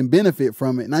think you can benefit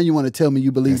from it, now you want to tell me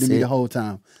you believed in me the whole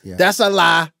time. Yeah. That's a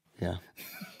lie. Yeah.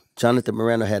 Jonathan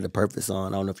Miranda had the perfect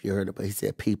song. I don't know if you heard it, but he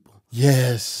said, people.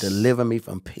 Yes. Deliver me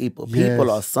from people. Yes.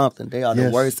 People are something. They are the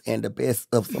Yes. worst and the best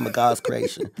of some of God's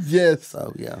creation. Yes.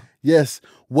 So, yeah. Yes.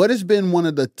 What has been one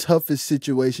of the toughest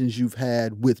situations you've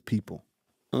had with people?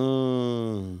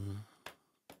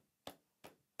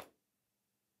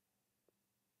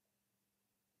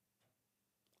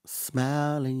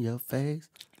 Smile in your face.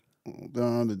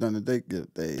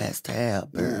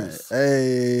 Backstabbers.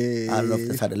 Hey. I don't know if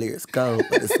that's how the lyrics go,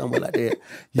 but it's somewhere like that.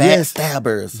 Yes.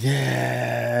 Backstabbers.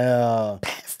 Yeah.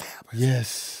 Backstabbers.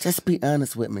 Yes. Just be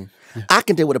honest with me. I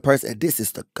can deal with a person, and this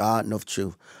is the God enough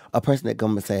truth. A person that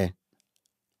come and say,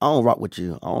 I don't rock with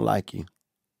you. I don't like you.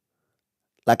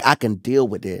 Like, I can deal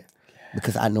with it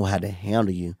because I know how to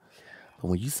handle you. But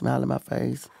when you smile in my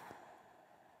face,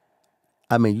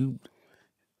 I mean,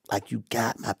 you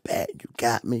got my back. You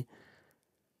got me.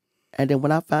 And then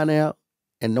when I find out,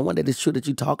 and knowing that it's true that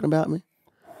you talking about me,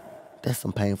 that's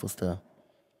some painful stuff.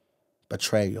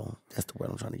 Betrayal. That's the word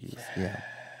I'm trying to use. Yeah.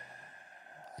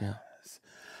 Yeah.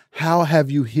 How have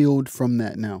you healed from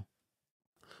that now?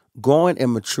 Growing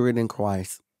and maturing in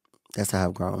Christ. That's how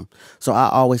I've grown. So I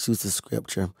always use the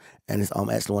scripture, and it's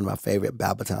actually one of my favorite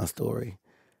Bible time story.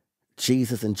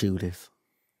 Jesus and Judas,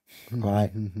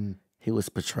 right? He was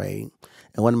betrayed.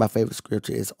 And one of my favorite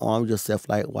scriptures is, arm yourself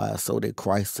likewise so that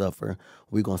Christ suffer.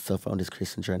 We're going to suffer on this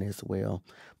Christian journey as well.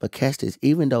 But catch this,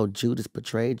 even though Judas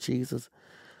betrayed Jesus,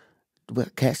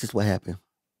 but catch this what happened.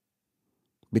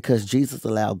 Because Jesus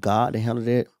allowed God to handle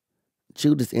that,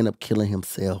 Judas ended up killing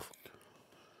himself.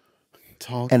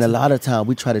 And a lot of time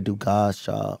we try to do God's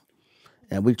job.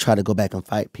 And we try to go back and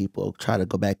fight people, try to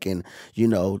go back and,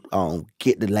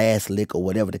 get the last lick or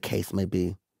whatever the case may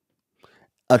be.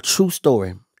 A true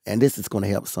story, and this is going to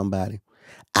help somebody.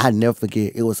 I never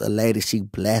forget, it was a lady, she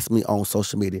blasted me on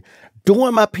social media.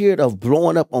 During my period of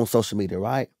blowing up on social media,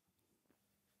 right?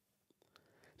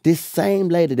 This same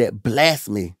lady that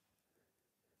blasted me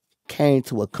came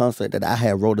to a concert that I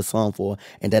had wrote a song for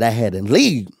and that I had in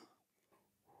lead.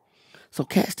 So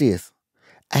catch this.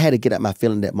 I had to get out my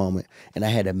feeling that moment, and I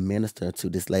had to minister to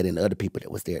this lady and the other people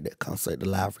that was there at that concert, the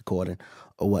live recording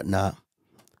or whatnot.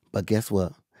 But guess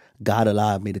what? God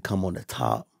allowed me to come on the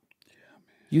top.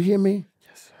 You hear me?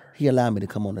 Yes, sir. He allowed me to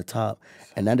come on the top.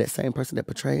 And now that same person that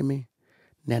betrayed me,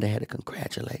 now they had to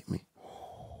congratulate me.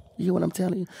 You hear what I'm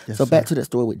telling you? Yes, so back sir. to that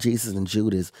story with Jesus and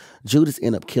Judas. Judas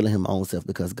ended up killing him own self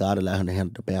because God allowed him to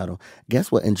handle the battle.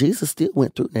 Guess what? And Jesus still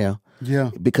went through now. Yeah.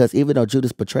 Because even though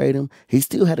Judas betrayed him, he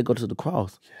still had to go to the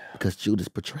cross because Judas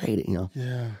betrayed him.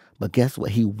 Yeah. But guess what?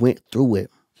 He went through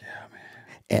it. Yeah, man.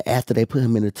 And after they put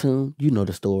him in the tomb, you know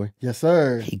the story. Yes,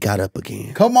 sir. He got up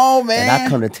again. Come on, man. And I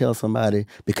come to tell somebody,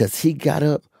 because he got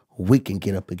up, we can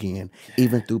get up again,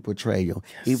 even through betrayal,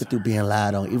 even through being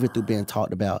lied on, even through being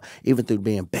talked about, even through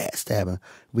being backstabbing.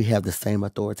 We have the same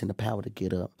authority and the power to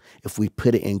get up if we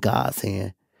put it in God's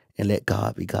hand and let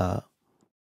God be God.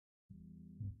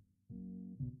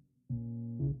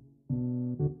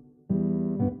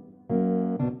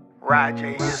 Roger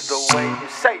is the way you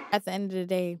say. At the end of the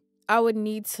day, I would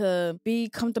need to be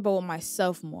comfortable with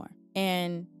myself more.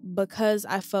 And because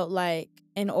I felt like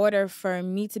in order for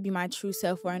me to be my true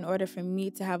self, or in order for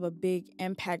me to have a big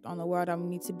impact on the world, I would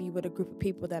need to be with a group of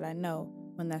people that I know,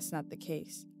 when that's not the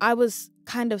case. I was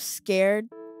kind of scared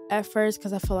at first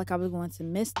because I felt like I was going to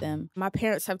miss them. My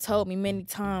parents have told me many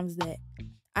times that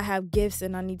I have gifts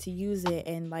and I need to use it,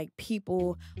 and like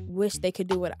people wish they could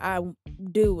do what I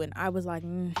do, and I was like,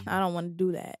 I don't want to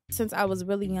do that. Since I was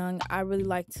really young, I really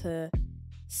like to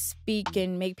speak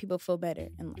and make people feel better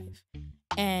in life,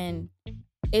 and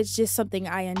it's just something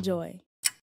I enjoy.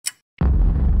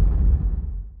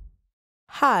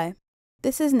 Hi,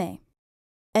 this is Nay,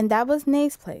 and that was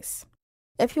Nay's Place.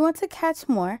 If you want to catch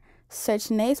more,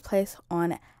 search Nay's Place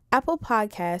on Apple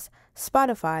Podcasts,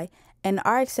 Spotify, and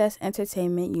RXS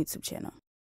Entertainment YouTube channel.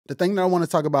 The thing that I want to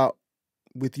talk about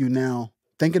with you now,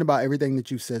 thinking about everything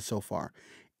that you've said so far,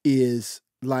 is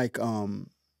like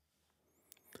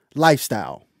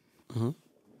lifestyle. Mm-hmm.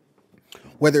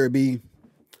 Whether it be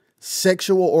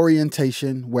sexual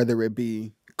orientation, whether it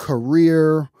be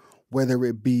career, whether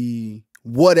it be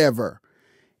whatever.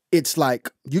 It's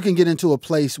like you can get into a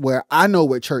place where I know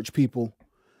with church people,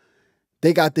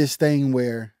 they got this thing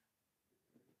where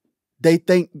they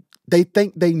think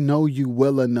they know you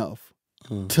well enough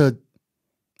to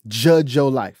judge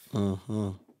your life.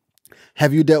 Mm-hmm.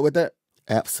 Have you dealt with that?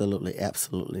 Absolutely,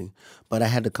 absolutely. But I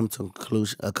had to come to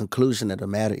a conclusion that the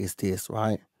matter is this,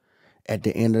 right? At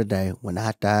the end of the day, when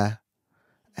I die,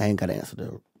 I ain't got to answer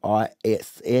the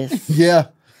RXS. Yeah.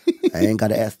 I ain't got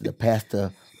to ask the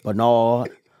Pastor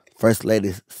Bernard, First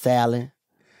Lady Sally.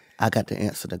 I got to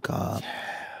answer to God.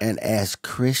 And as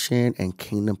Christian and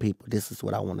kingdom people, this is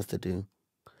what I want us to do.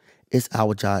 It's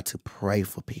our job to pray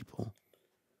for people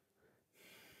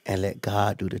and let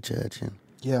God do the judging.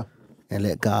 Yeah. And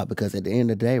let God, because at the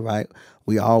end of the day, right,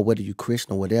 we all, whether you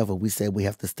Christian or whatever, we say we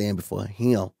have to stand before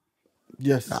Him.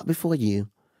 Yes. Not before you.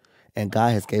 And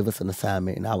God has gave us an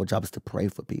assignment, and our job is to pray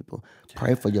for people.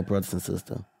 Pray for your brothers and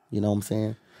sisters. You know what I'm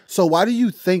saying? So why do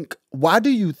you think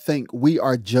we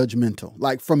are judgmental?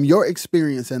 Like, from your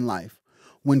experience in life,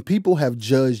 when people have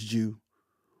judged you,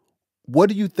 what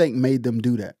do you think made them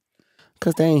do that?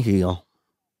 Because they ain't healed.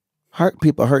 Hurt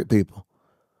people hurt people.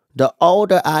 The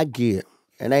older I get,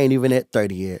 and I ain't even at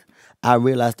 30 yet, I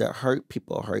realize that hurt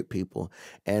people hurt people.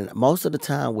 And most of the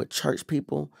time with church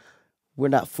people, we're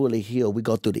not fully healed. We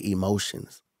go through the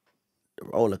emotions, the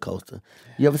roller coaster.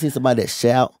 You ever see somebody that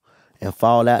shout and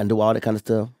fall out and do all that kind of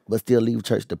stuff, but still leave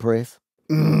church depressed?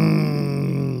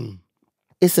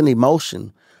 It's an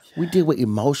emotion. We deal with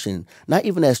emotion, not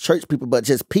even as church people, but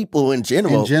just people in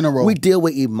general. In general. We deal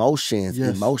with emotions,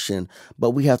 Yes. emotion,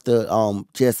 but we have to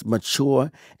just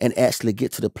mature and actually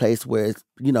get to the place where it's,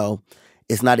 you know,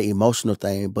 it's not an emotional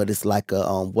thing, but it's like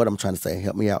a, what I'm trying to say.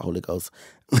 Help me out, Holy Ghost.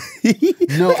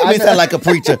 No, I sound like a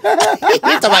preacher.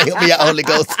 Somebody help me out, Holy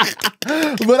Ghost.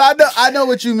 But I know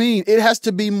what you mean. It has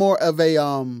to be more of a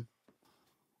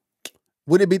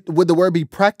would the word be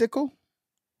practical?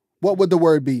 What would the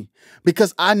word be?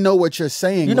 Because I know what you're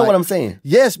saying. You know what I'm saying?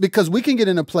 Yes, because we can get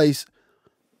in a place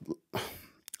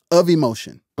of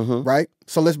emotion, right?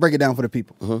 So let's break it down for the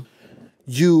people.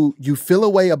 You feel a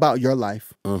way about your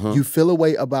life. You feel a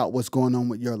way about what's going on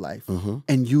with your life,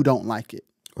 and you don't like it.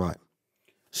 Right.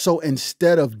 So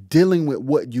instead of dealing with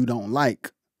what you don't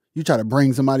like, you try to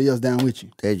bring somebody else down with you.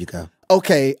 There you go.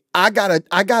 Okay, I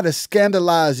gotta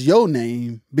scandalize your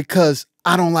name because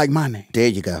I don't like my name. There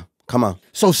you go. Come on.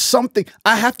 So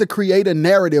I have to create a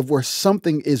narrative where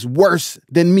something is worse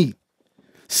than me.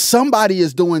 Somebody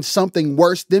is doing something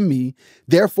worse than me.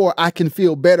 Therefore, I can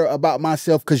feel better about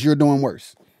myself because you're doing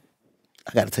worse.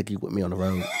 I got to take you with me on the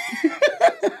road.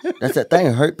 That's that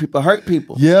thing. Hurt people hurt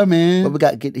people. Yeah, man. But we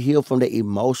got to get healed from the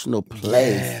emotional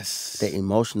place. Yes. The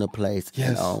emotional place.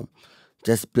 Yes. And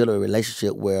just build a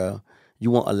relationship where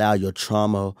you won't allow your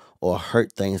trauma or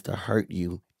hurt things to hurt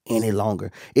you any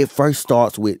longer. It first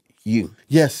starts with you.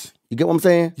 Yes. You get what I'm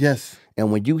saying? Yes.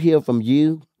 And when you heal from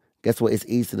you, guess what? It's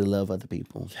easy to love other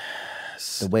people.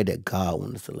 Yes. The way that God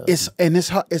wants us to love.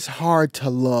 It's hard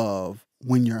to love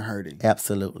when you're hurting.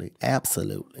 Absolutely.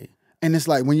 Absolutely. And it's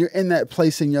like when you're in that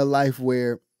place in your life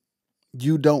where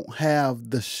you don't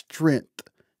have the strength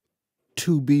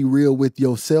to be real with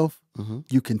yourself,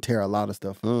 you can tear a lot of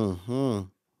stuff.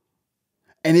 And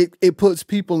it puts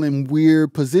people in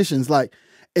weird positions, like,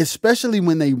 especially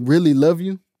when they really love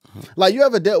you. Like, you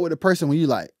ever dealt with a person when you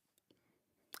like,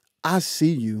 I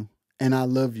see you and I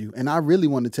love you and I really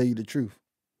want to tell you the truth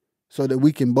so that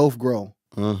we can both grow.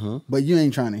 But you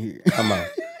ain't trying to hear it. Come on.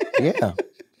 Yeah.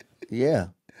 Yeah.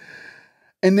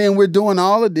 And then we're doing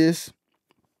all of this.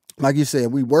 Like you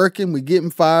said, we working, we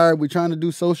getting fired, we're trying to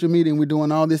do social media, and we're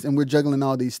doing all this, and we're juggling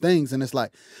all these things. And it's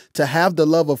like, to have the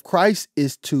love of Christ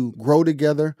is to grow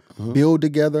together, build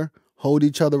together, hold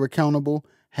each other accountable,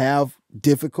 have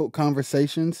difficult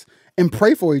conversations, and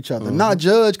pray for each other. Not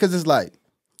judge, because it's like,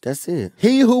 that's it.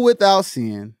 He who without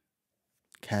sin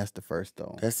cast the first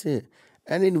stone. That's it.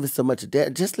 And ain't even so much of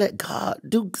that. Just let God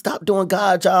stop doing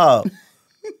God's job.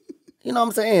 You know what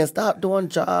I'm saying? Stop doing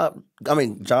job.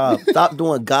 Stop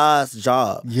doing God's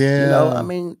job. Yeah. You know, I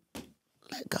mean,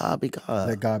 let God be God.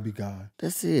 Let God be God.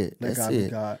 That's it. Let God be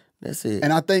God. That's it.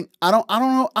 And I think I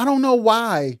don't know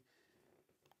why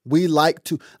we like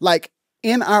to, like,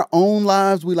 in our own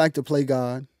lives we like to play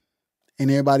God.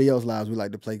 In everybody else's lives we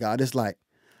like to play God. It's like,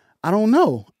 I don't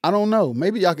know.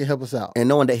 Maybe y'all can help us out. And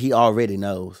knowing that He already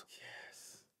knows.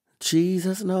 Yes.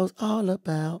 Jesus knows all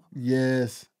about.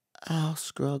 Yes. Our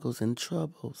struggles and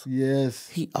troubles. Yes.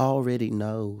 He already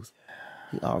knows.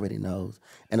 He already knows.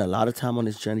 And a lot of time on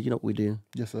this journey, you know what we do?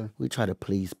 Yes, sir. We try to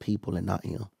please people and not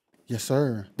Him. Yes,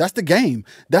 sir. That's the game.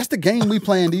 That's the game we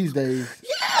playing these days.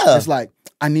 Yeah. It's like,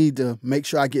 I need to make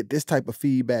sure I get this type of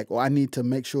feedback, or I need to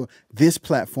make sure this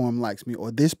platform likes me,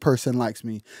 or this person likes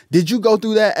me. Did you go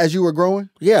through that as you were growing?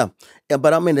 Yeah.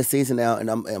 But I'm in the season now, and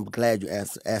I'm glad you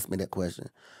asked me that question.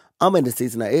 I'm in the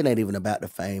season now. It ain't even about the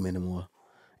fame anymore.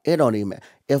 It don't even matter.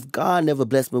 If God never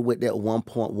blessed me with that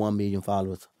 1.1 million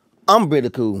followers, I'm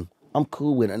really cool. I'm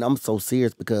cool with it. And I'm so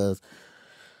serious because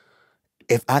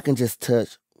if I can just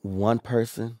touch one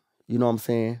person, you know what I'm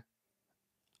saying?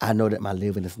 I know that my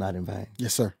living is not in vain.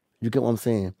 Yes, sir. You get what I'm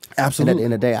saying? Absolutely.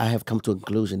 And at the end of the day, I have come to a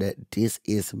conclusion that this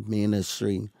is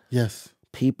ministry. Yes.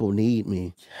 People need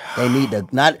me. They need the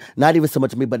not even so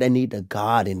much me, but they need the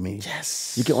God in me.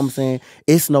 Yes. You get what I'm saying?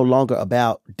 It's no longer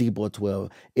about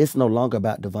DeeBoy12. It's no longer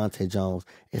about Davonte Jones.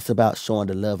 It's about showing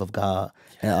the love of God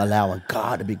and allowing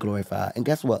God to be glorified. And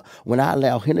guess what? When I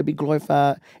allow Him to be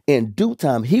glorified, in due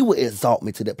time, He will exalt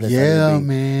me to that place. Yeah, I need to be.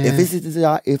 man. If it's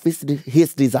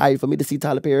His desire for me to see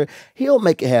Tyler Perry, He'll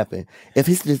make it happen. If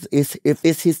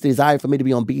it's His desire for me to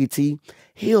be on BET,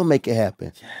 He'll make it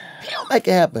happen. He'll make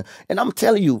it happen. And I'm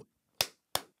telling you,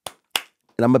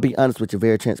 and I'm going to be honest with you,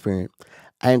 very transparent.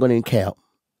 I ain't going to even cap.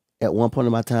 At one point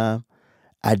in my time,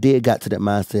 I did got to that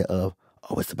mindset of,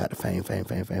 oh, it's about the fame. I'm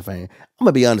going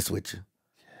to be honest with you.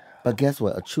 But guess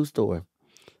what? A true story.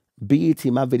 BET,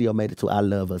 my video made it to I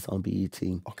Love Us on BET.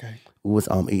 Okay. We was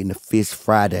eating the Fish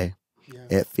Friday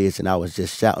at Fish, and I was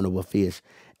just shouting over Fish.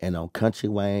 And on Country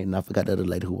Wayne, and I forgot the other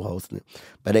lady who was hosting it.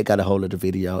 But they got a hold of the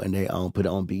video, and they put it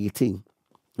on BET,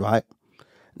 right?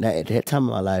 Now, at that time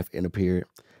of my life, in a period,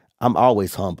 I'm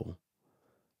always humble.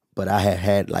 But I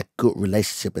had like good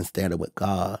relationship and standard with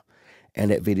God.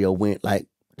 And that video went like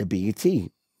the BET,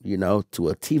 you know, to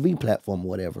a TV platform or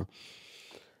whatever.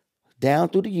 Down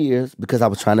through the years, because I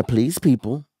was trying to please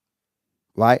people,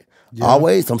 right? Yeah.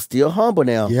 Always, I'm still humble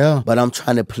now. Yeah. But I'm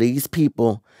trying to please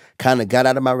people. Kind of got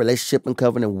out of my relationship and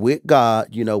covenant with God,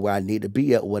 you know, where I need to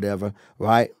be at, whatever,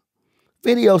 right?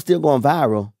 Video still going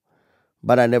viral,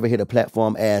 but I never hit a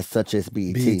platform as such as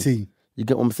BET. You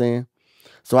get what I'm saying?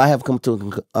 So I have come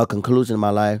to a conclusion in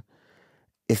my life.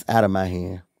 It's out of my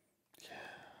hand.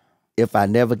 If I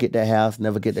never get that house,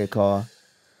 never get that car,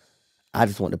 I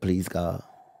just want to please God.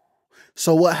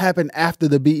 So what happened after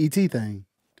the BET thing?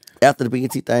 After the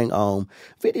BET thing,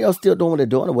 video still doing what they're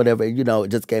doing or whatever. You know, it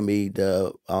just gave me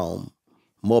the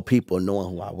more people knowing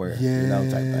who I were. You know,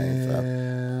 type thing.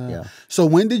 So, yeah. So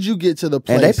when did you get to the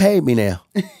place? And they paid me now.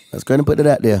 Let's go ahead and put it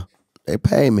out there. They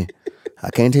paid me. I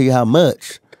can't tell you how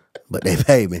much, but they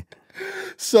paid me.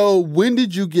 So when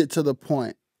did you get to the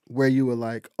point where you were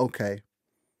like, okay,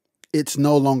 it's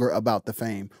no longer about the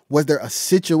fame? Was there a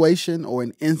situation or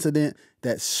an incident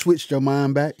that switched your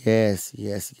mind back? Yes.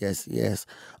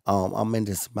 I'm in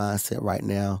this mindset right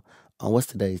now. What's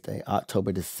today's date?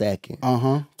 October the 2nd,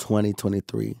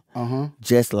 2023.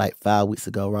 Just like 5 weeks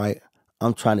ago, right?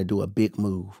 I'm trying to do a big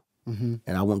move. And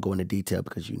I won't go into detail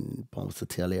because you're supposed to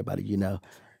tell everybody, you know.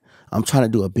 I'm trying to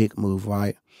do a big move,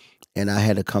 right? And I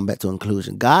had to come back to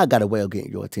inclusion. God got a way of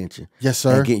getting your attention. Yes,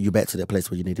 sir. And getting you back to that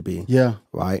place where you need to be. Yeah.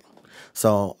 Right?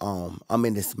 So I'm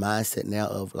in this mindset now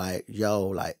of like, yo,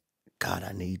 like, God,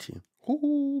 I need you.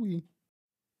 Ooh.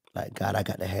 Like, God, I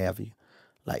got to have you.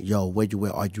 Like, yo, where you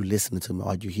at? Are you listening to me?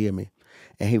 Are you hear me?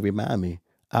 And He remind me,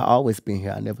 I always been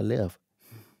here. I never left.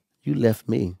 You left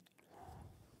me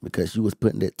because you was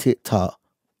putting that TikTok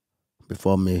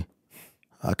before me.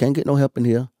 I can't get no help in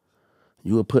here.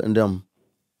 You were putting them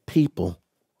people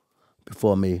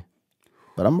before me.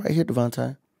 But I'm right here,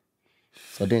 Davonte.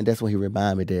 So then that's when He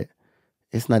remind me that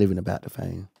it's not even about the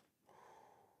fame.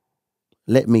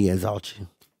 Let me exalt you.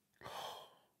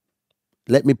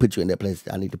 Let me put you in that place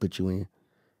that I need to put you in.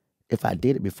 If I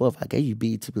did it before, if I gave you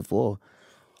BET before,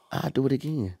 I'll do it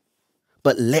again.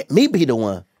 But let me be the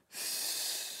one.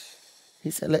 He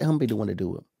said, let Him be the one to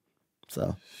do it.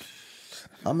 So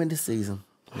I'm in this season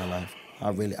of my life.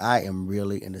 I am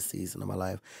really in the season of my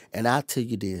life. And I'll tell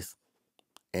you this,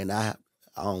 and I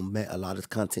met a lot of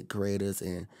content creators,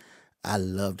 and I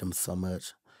love them so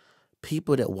much.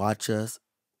 People that watch us,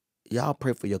 y'all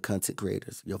pray for your content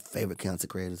creators, your favorite content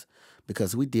creators,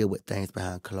 because we deal with things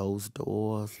behind closed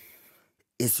doors.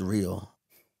 It's real.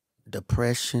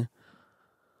 Depression,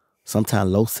 sometimes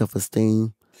low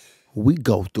self-esteem. We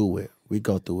go through it.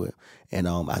 And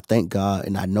I thank God,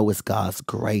 and I know it's God's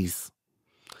grace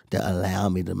that allow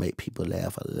me to make people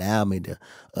laugh, allow me to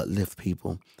uplift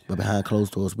people. But behind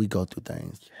closed doors, we go through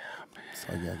things. Yeah, man.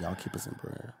 So yeah, y'all keep us in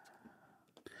prayer.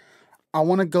 I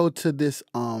want to go to this,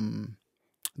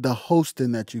 the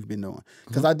hosting that you've been doing.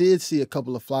 Because I did see a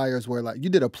couple of flyers where, like, you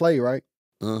did a play, right?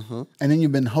 And then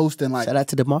you've been hosting, like... Shout out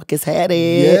to DeMarcus Haddon.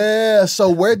 Yeah. So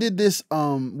where did this,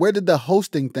 where did the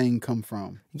hosting thing come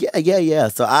from? Yeah.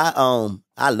 So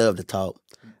I love to talk.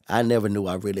 I never knew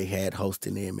I really had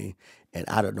hosting in me. And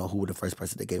I don't know who was the first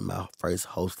person that gave me my first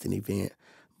hosting event.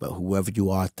 But whoever you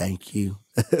are, thank you.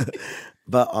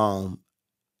 But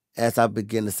as I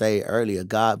began to say earlier,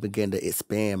 God began to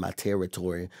expand my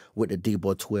territory with the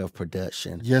DeeBoy12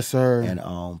 production. Yes, sir. And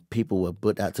people would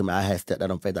book out to me. I had stepped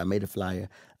out on faith. I made a flyer.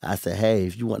 I said, hey,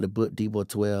 if you want to book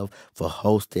DeeBoy12 for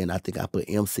hosting, I think I put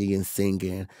MC and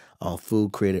singing,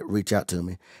 food critic, reach out to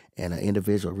me. And an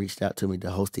individual reached out to me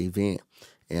to host the event.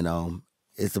 And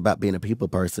it's about being a people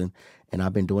person. And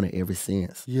I've been doing it ever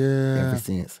since. Yeah. Ever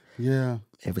since. Yeah.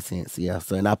 Ever since, yeah.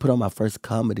 So, and I put on my first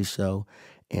comedy show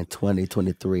in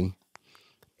 2023,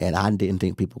 and I didn't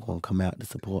think people were going to come out to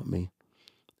support me.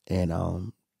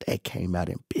 And they came out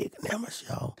in big numbers,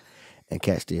 y'all. And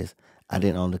catch this, I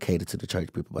didn't only cater to the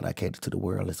church people, but I catered to the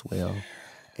world as well.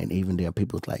 And even there,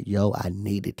 people was like, yo, I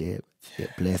needed that. It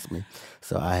blessed me.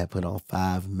 So I had put on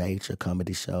 5 major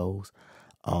comedy shows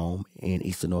in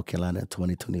Eastern North Carolina in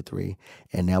 2023.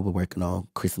 And now we're working on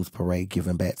Christmas Parade,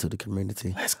 giving back to the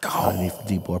community. Let's go. Underneath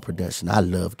DeeBoy production. I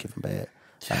love giving back.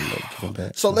 I love giving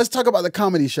back. So let's talk about the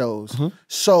comedy shows.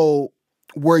 So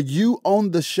were you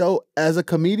on the show as a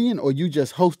comedian or you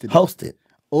just hosted it? Hosted.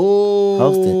 Oh.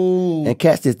 Hosted. And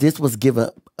catch this, this was giving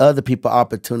other people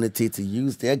opportunity to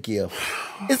use their gift.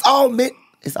 It's all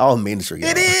ministry.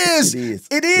 It is.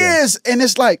 It is. And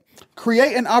it's like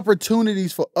creating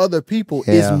opportunities for other people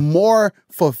is more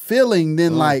fulfilling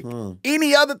than like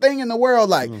any other thing in the world.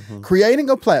 Like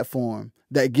creating a platform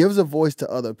that gives a voice to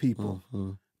other people.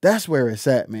 That's where it's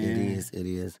at, man. It is. It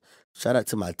is. Shout out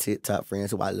to my TikTok friends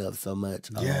who I love so much.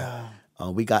 Yeah.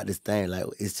 We got this thing, like,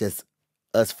 it's just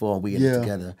us four and we in it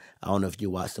together. I don't know if you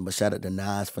watched them, but shout out to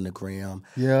Nas from the Gram,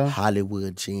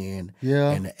 Hollywood Jen,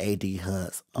 and the AD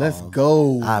Hunts. Let's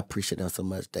go. I appreciate them so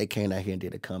much. They came out here and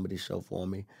did a comedy show for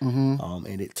me.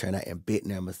 And it turned out in big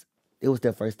numbers. It was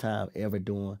their first time ever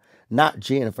doing, not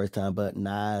Jen the first time, but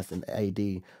Nas and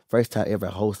AD, first time ever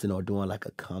hosting or doing like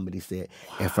a comedy set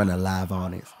in front of a live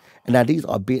audience. And now these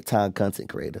are big time content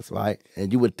creators, right?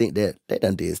 And you would think that they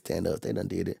done did stand-ups, they done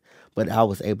did it. But I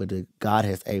was able to, God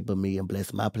has able me and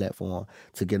blessed my platform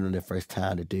to get on the first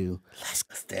time to do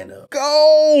stand up.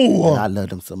 Go! And I love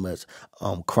them so much.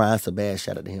 Crying so bad,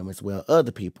 shout out to him as well.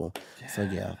 Other people. So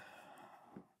yeah.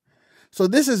 So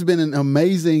this has been an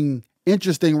amazing,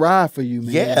 interesting ride for you,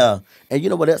 man. Yeah. And you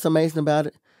know what else amazing about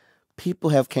it? People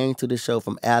have came to the show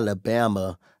from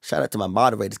Alabama. Shout out to my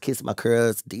moderators, Kiss My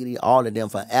Curls, Dee, all of them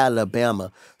from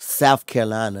Alabama, South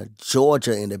Carolina,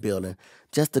 Georgia in the building,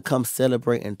 just to come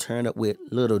celebrate and turn up with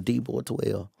little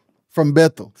DeeBoy12. From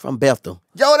Bethel. From Bethel.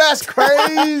 Yo, that's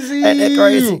crazy. Ain't that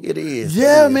crazy? It is.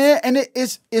 Yeah, it is. man. And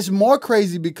it's more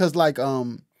crazy because like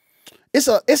it's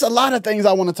a lot of things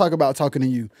I want to talk about talking to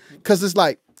you. Cause it's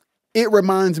like it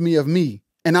reminds me of me.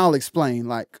 And I'll explain.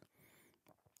 Like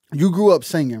you grew up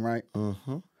singing, right?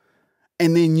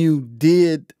 And then you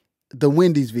did the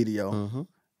Wendy's video,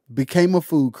 became a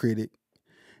food critic.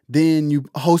 Then you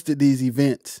hosted these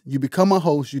events. You become a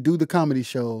host. You do the comedy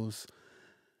shows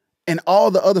and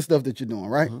all the other stuff that you're doing,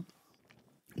 right?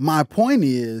 My point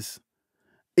is,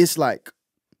 it's like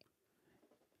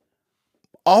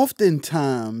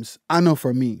oftentimes, I know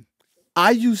for me,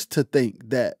 I used to think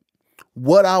that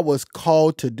what I was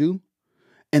called to do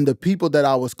and the people that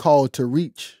I was called to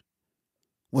reach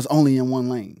was only in one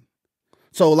lane.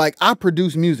 So like I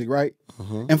produce music, right?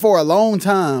 And for a long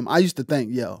time, I used to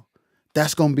think, yo,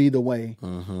 that's going to be the way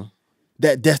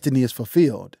that destiny is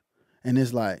fulfilled. And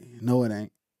it's like, no, it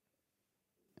ain't.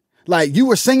 Like you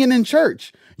were singing in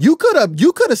church. You could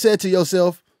have said to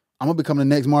yourself, I'm going to become the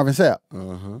next Marvin Sapp.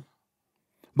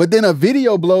 But then a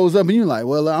video blows up and you're like,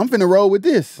 well, I'm finna roll with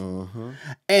this.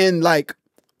 And like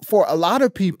for a lot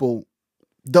of people,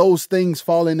 those things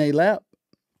fall in their lap.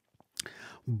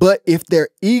 But if their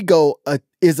ego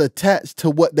is attached to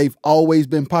what they've always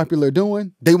been popular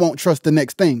doing, they won't trust the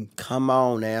next thing. Come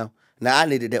on now. Now, I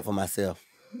needed that for myself.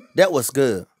 That was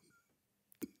good.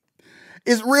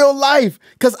 It's real life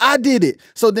because I did it.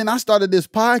 So then I started this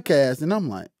podcast and I'm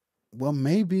like, well,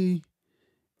 maybe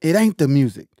it ain't the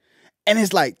music. And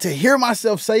it's like to hear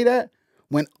myself say that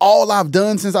when all I've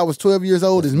done since I was 12 years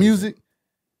old is music.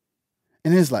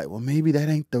 And it's like, well, maybe that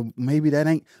ain't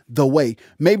the way.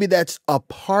 Maybe that's a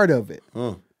part of it,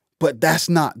 but that's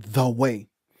not the way.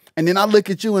 And then I look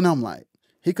at you and I'm like,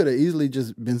 he could have easily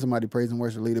just been somebody praise and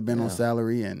worship leader, been on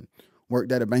salary and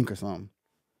worked at a bank or something.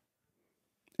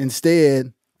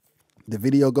 Instead, the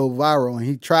video go viral and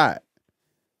he tried.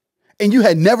 And you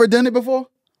had never done it before?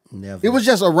 Never. It was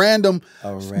just a random.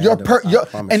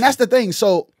 And that's the thing.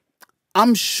 So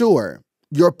I'm sure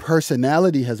your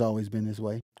personality has always been this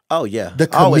way. Oh, yeah. The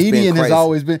comedian has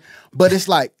always been. But it's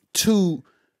like to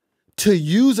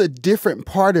use a different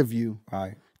part of you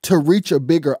to reach a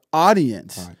bigger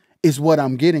audience is what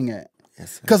I'm getting at.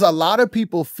 Because a lot of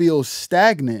people feel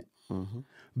stagnant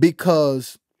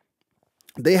because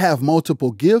they have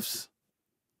multiple gifts,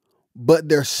 but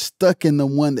they're stuck in the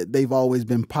one that they've always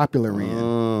been popular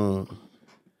in.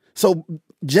 So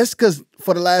just because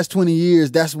for the last 20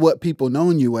 years, that's what people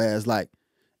known you as, like,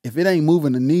 if it ain't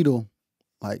moving the needle,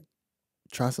 like,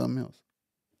 try something else.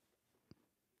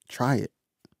 Try it.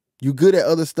 You good at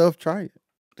other stuff, try it.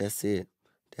 That's it.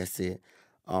 That's it.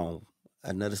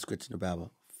 Another scripture in the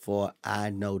Bible. For I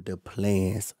know the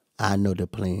plans. I know the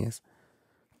plans.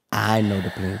 I know the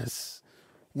plans.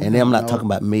 And then I'm not talking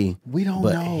about me. We don't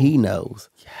but know. He knows.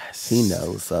 Yes. He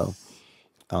knows. So,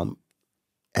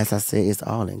 as I said, it's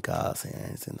all in God's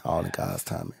hands and all in God's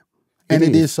timing. And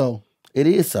it is so. It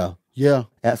is so. Yeah.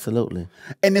 Absolutely.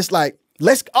 And it's like,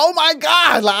 oh my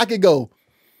God, like I could go,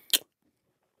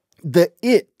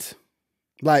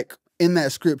 like in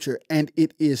that scripture, and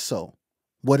it is so.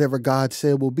 Whatever God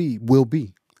said will be, will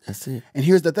be. That's it. And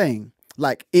here's the thing,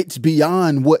 like it's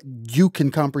beyond what you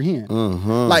can comprehend.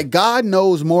 Like God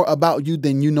knows more about you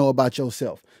than you know about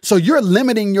yourself. So you're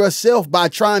limiting yourself by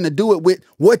trying to do it with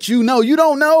what you know. You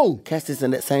don't know. Catch this,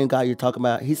 in that same God you're talking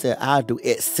about, he said, I'll do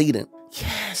exceeding.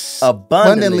 Yes.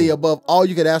 Abundantly above all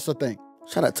you could ask or think.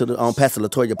 Shout out to the Pastor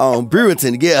Latoya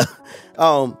Brewerton, yeah.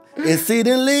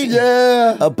 Exceedingly,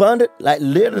 yeah, abundant, like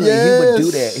literally, yes. He would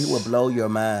do that. He would blow your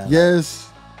mind. Yes,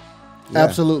 yeah.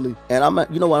 Absolutely. And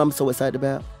you know what I'm so excited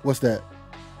about? What's that?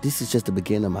 This is just the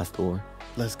beginning of my story.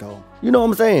 Let's go. You know what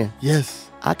I'm saying?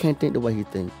 Yes. I can't think the way he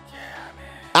thinks. Yeah,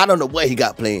 man. I don't know what he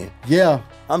got planned. Yeah.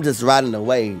 I'm just riding the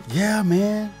wave. Yeah,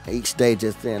 man. Each day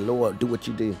just saying, Lord, do what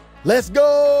you do. Let's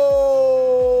go.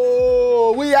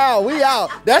 We out.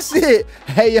 That's it.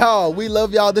 Hey, y'all. We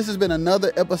love y'all. This has been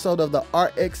another episode of the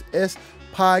RXS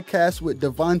podcast with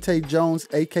Davonte Jones,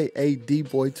 a.k.a.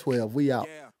 DeeBoy12. We out.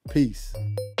 Peace.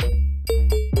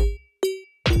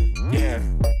 Yeah.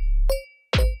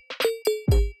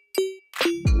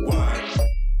 What?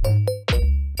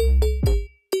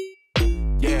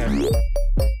 Yeah.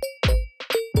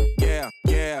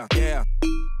 Yeah.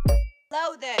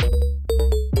 Load that.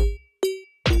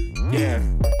 Yeah.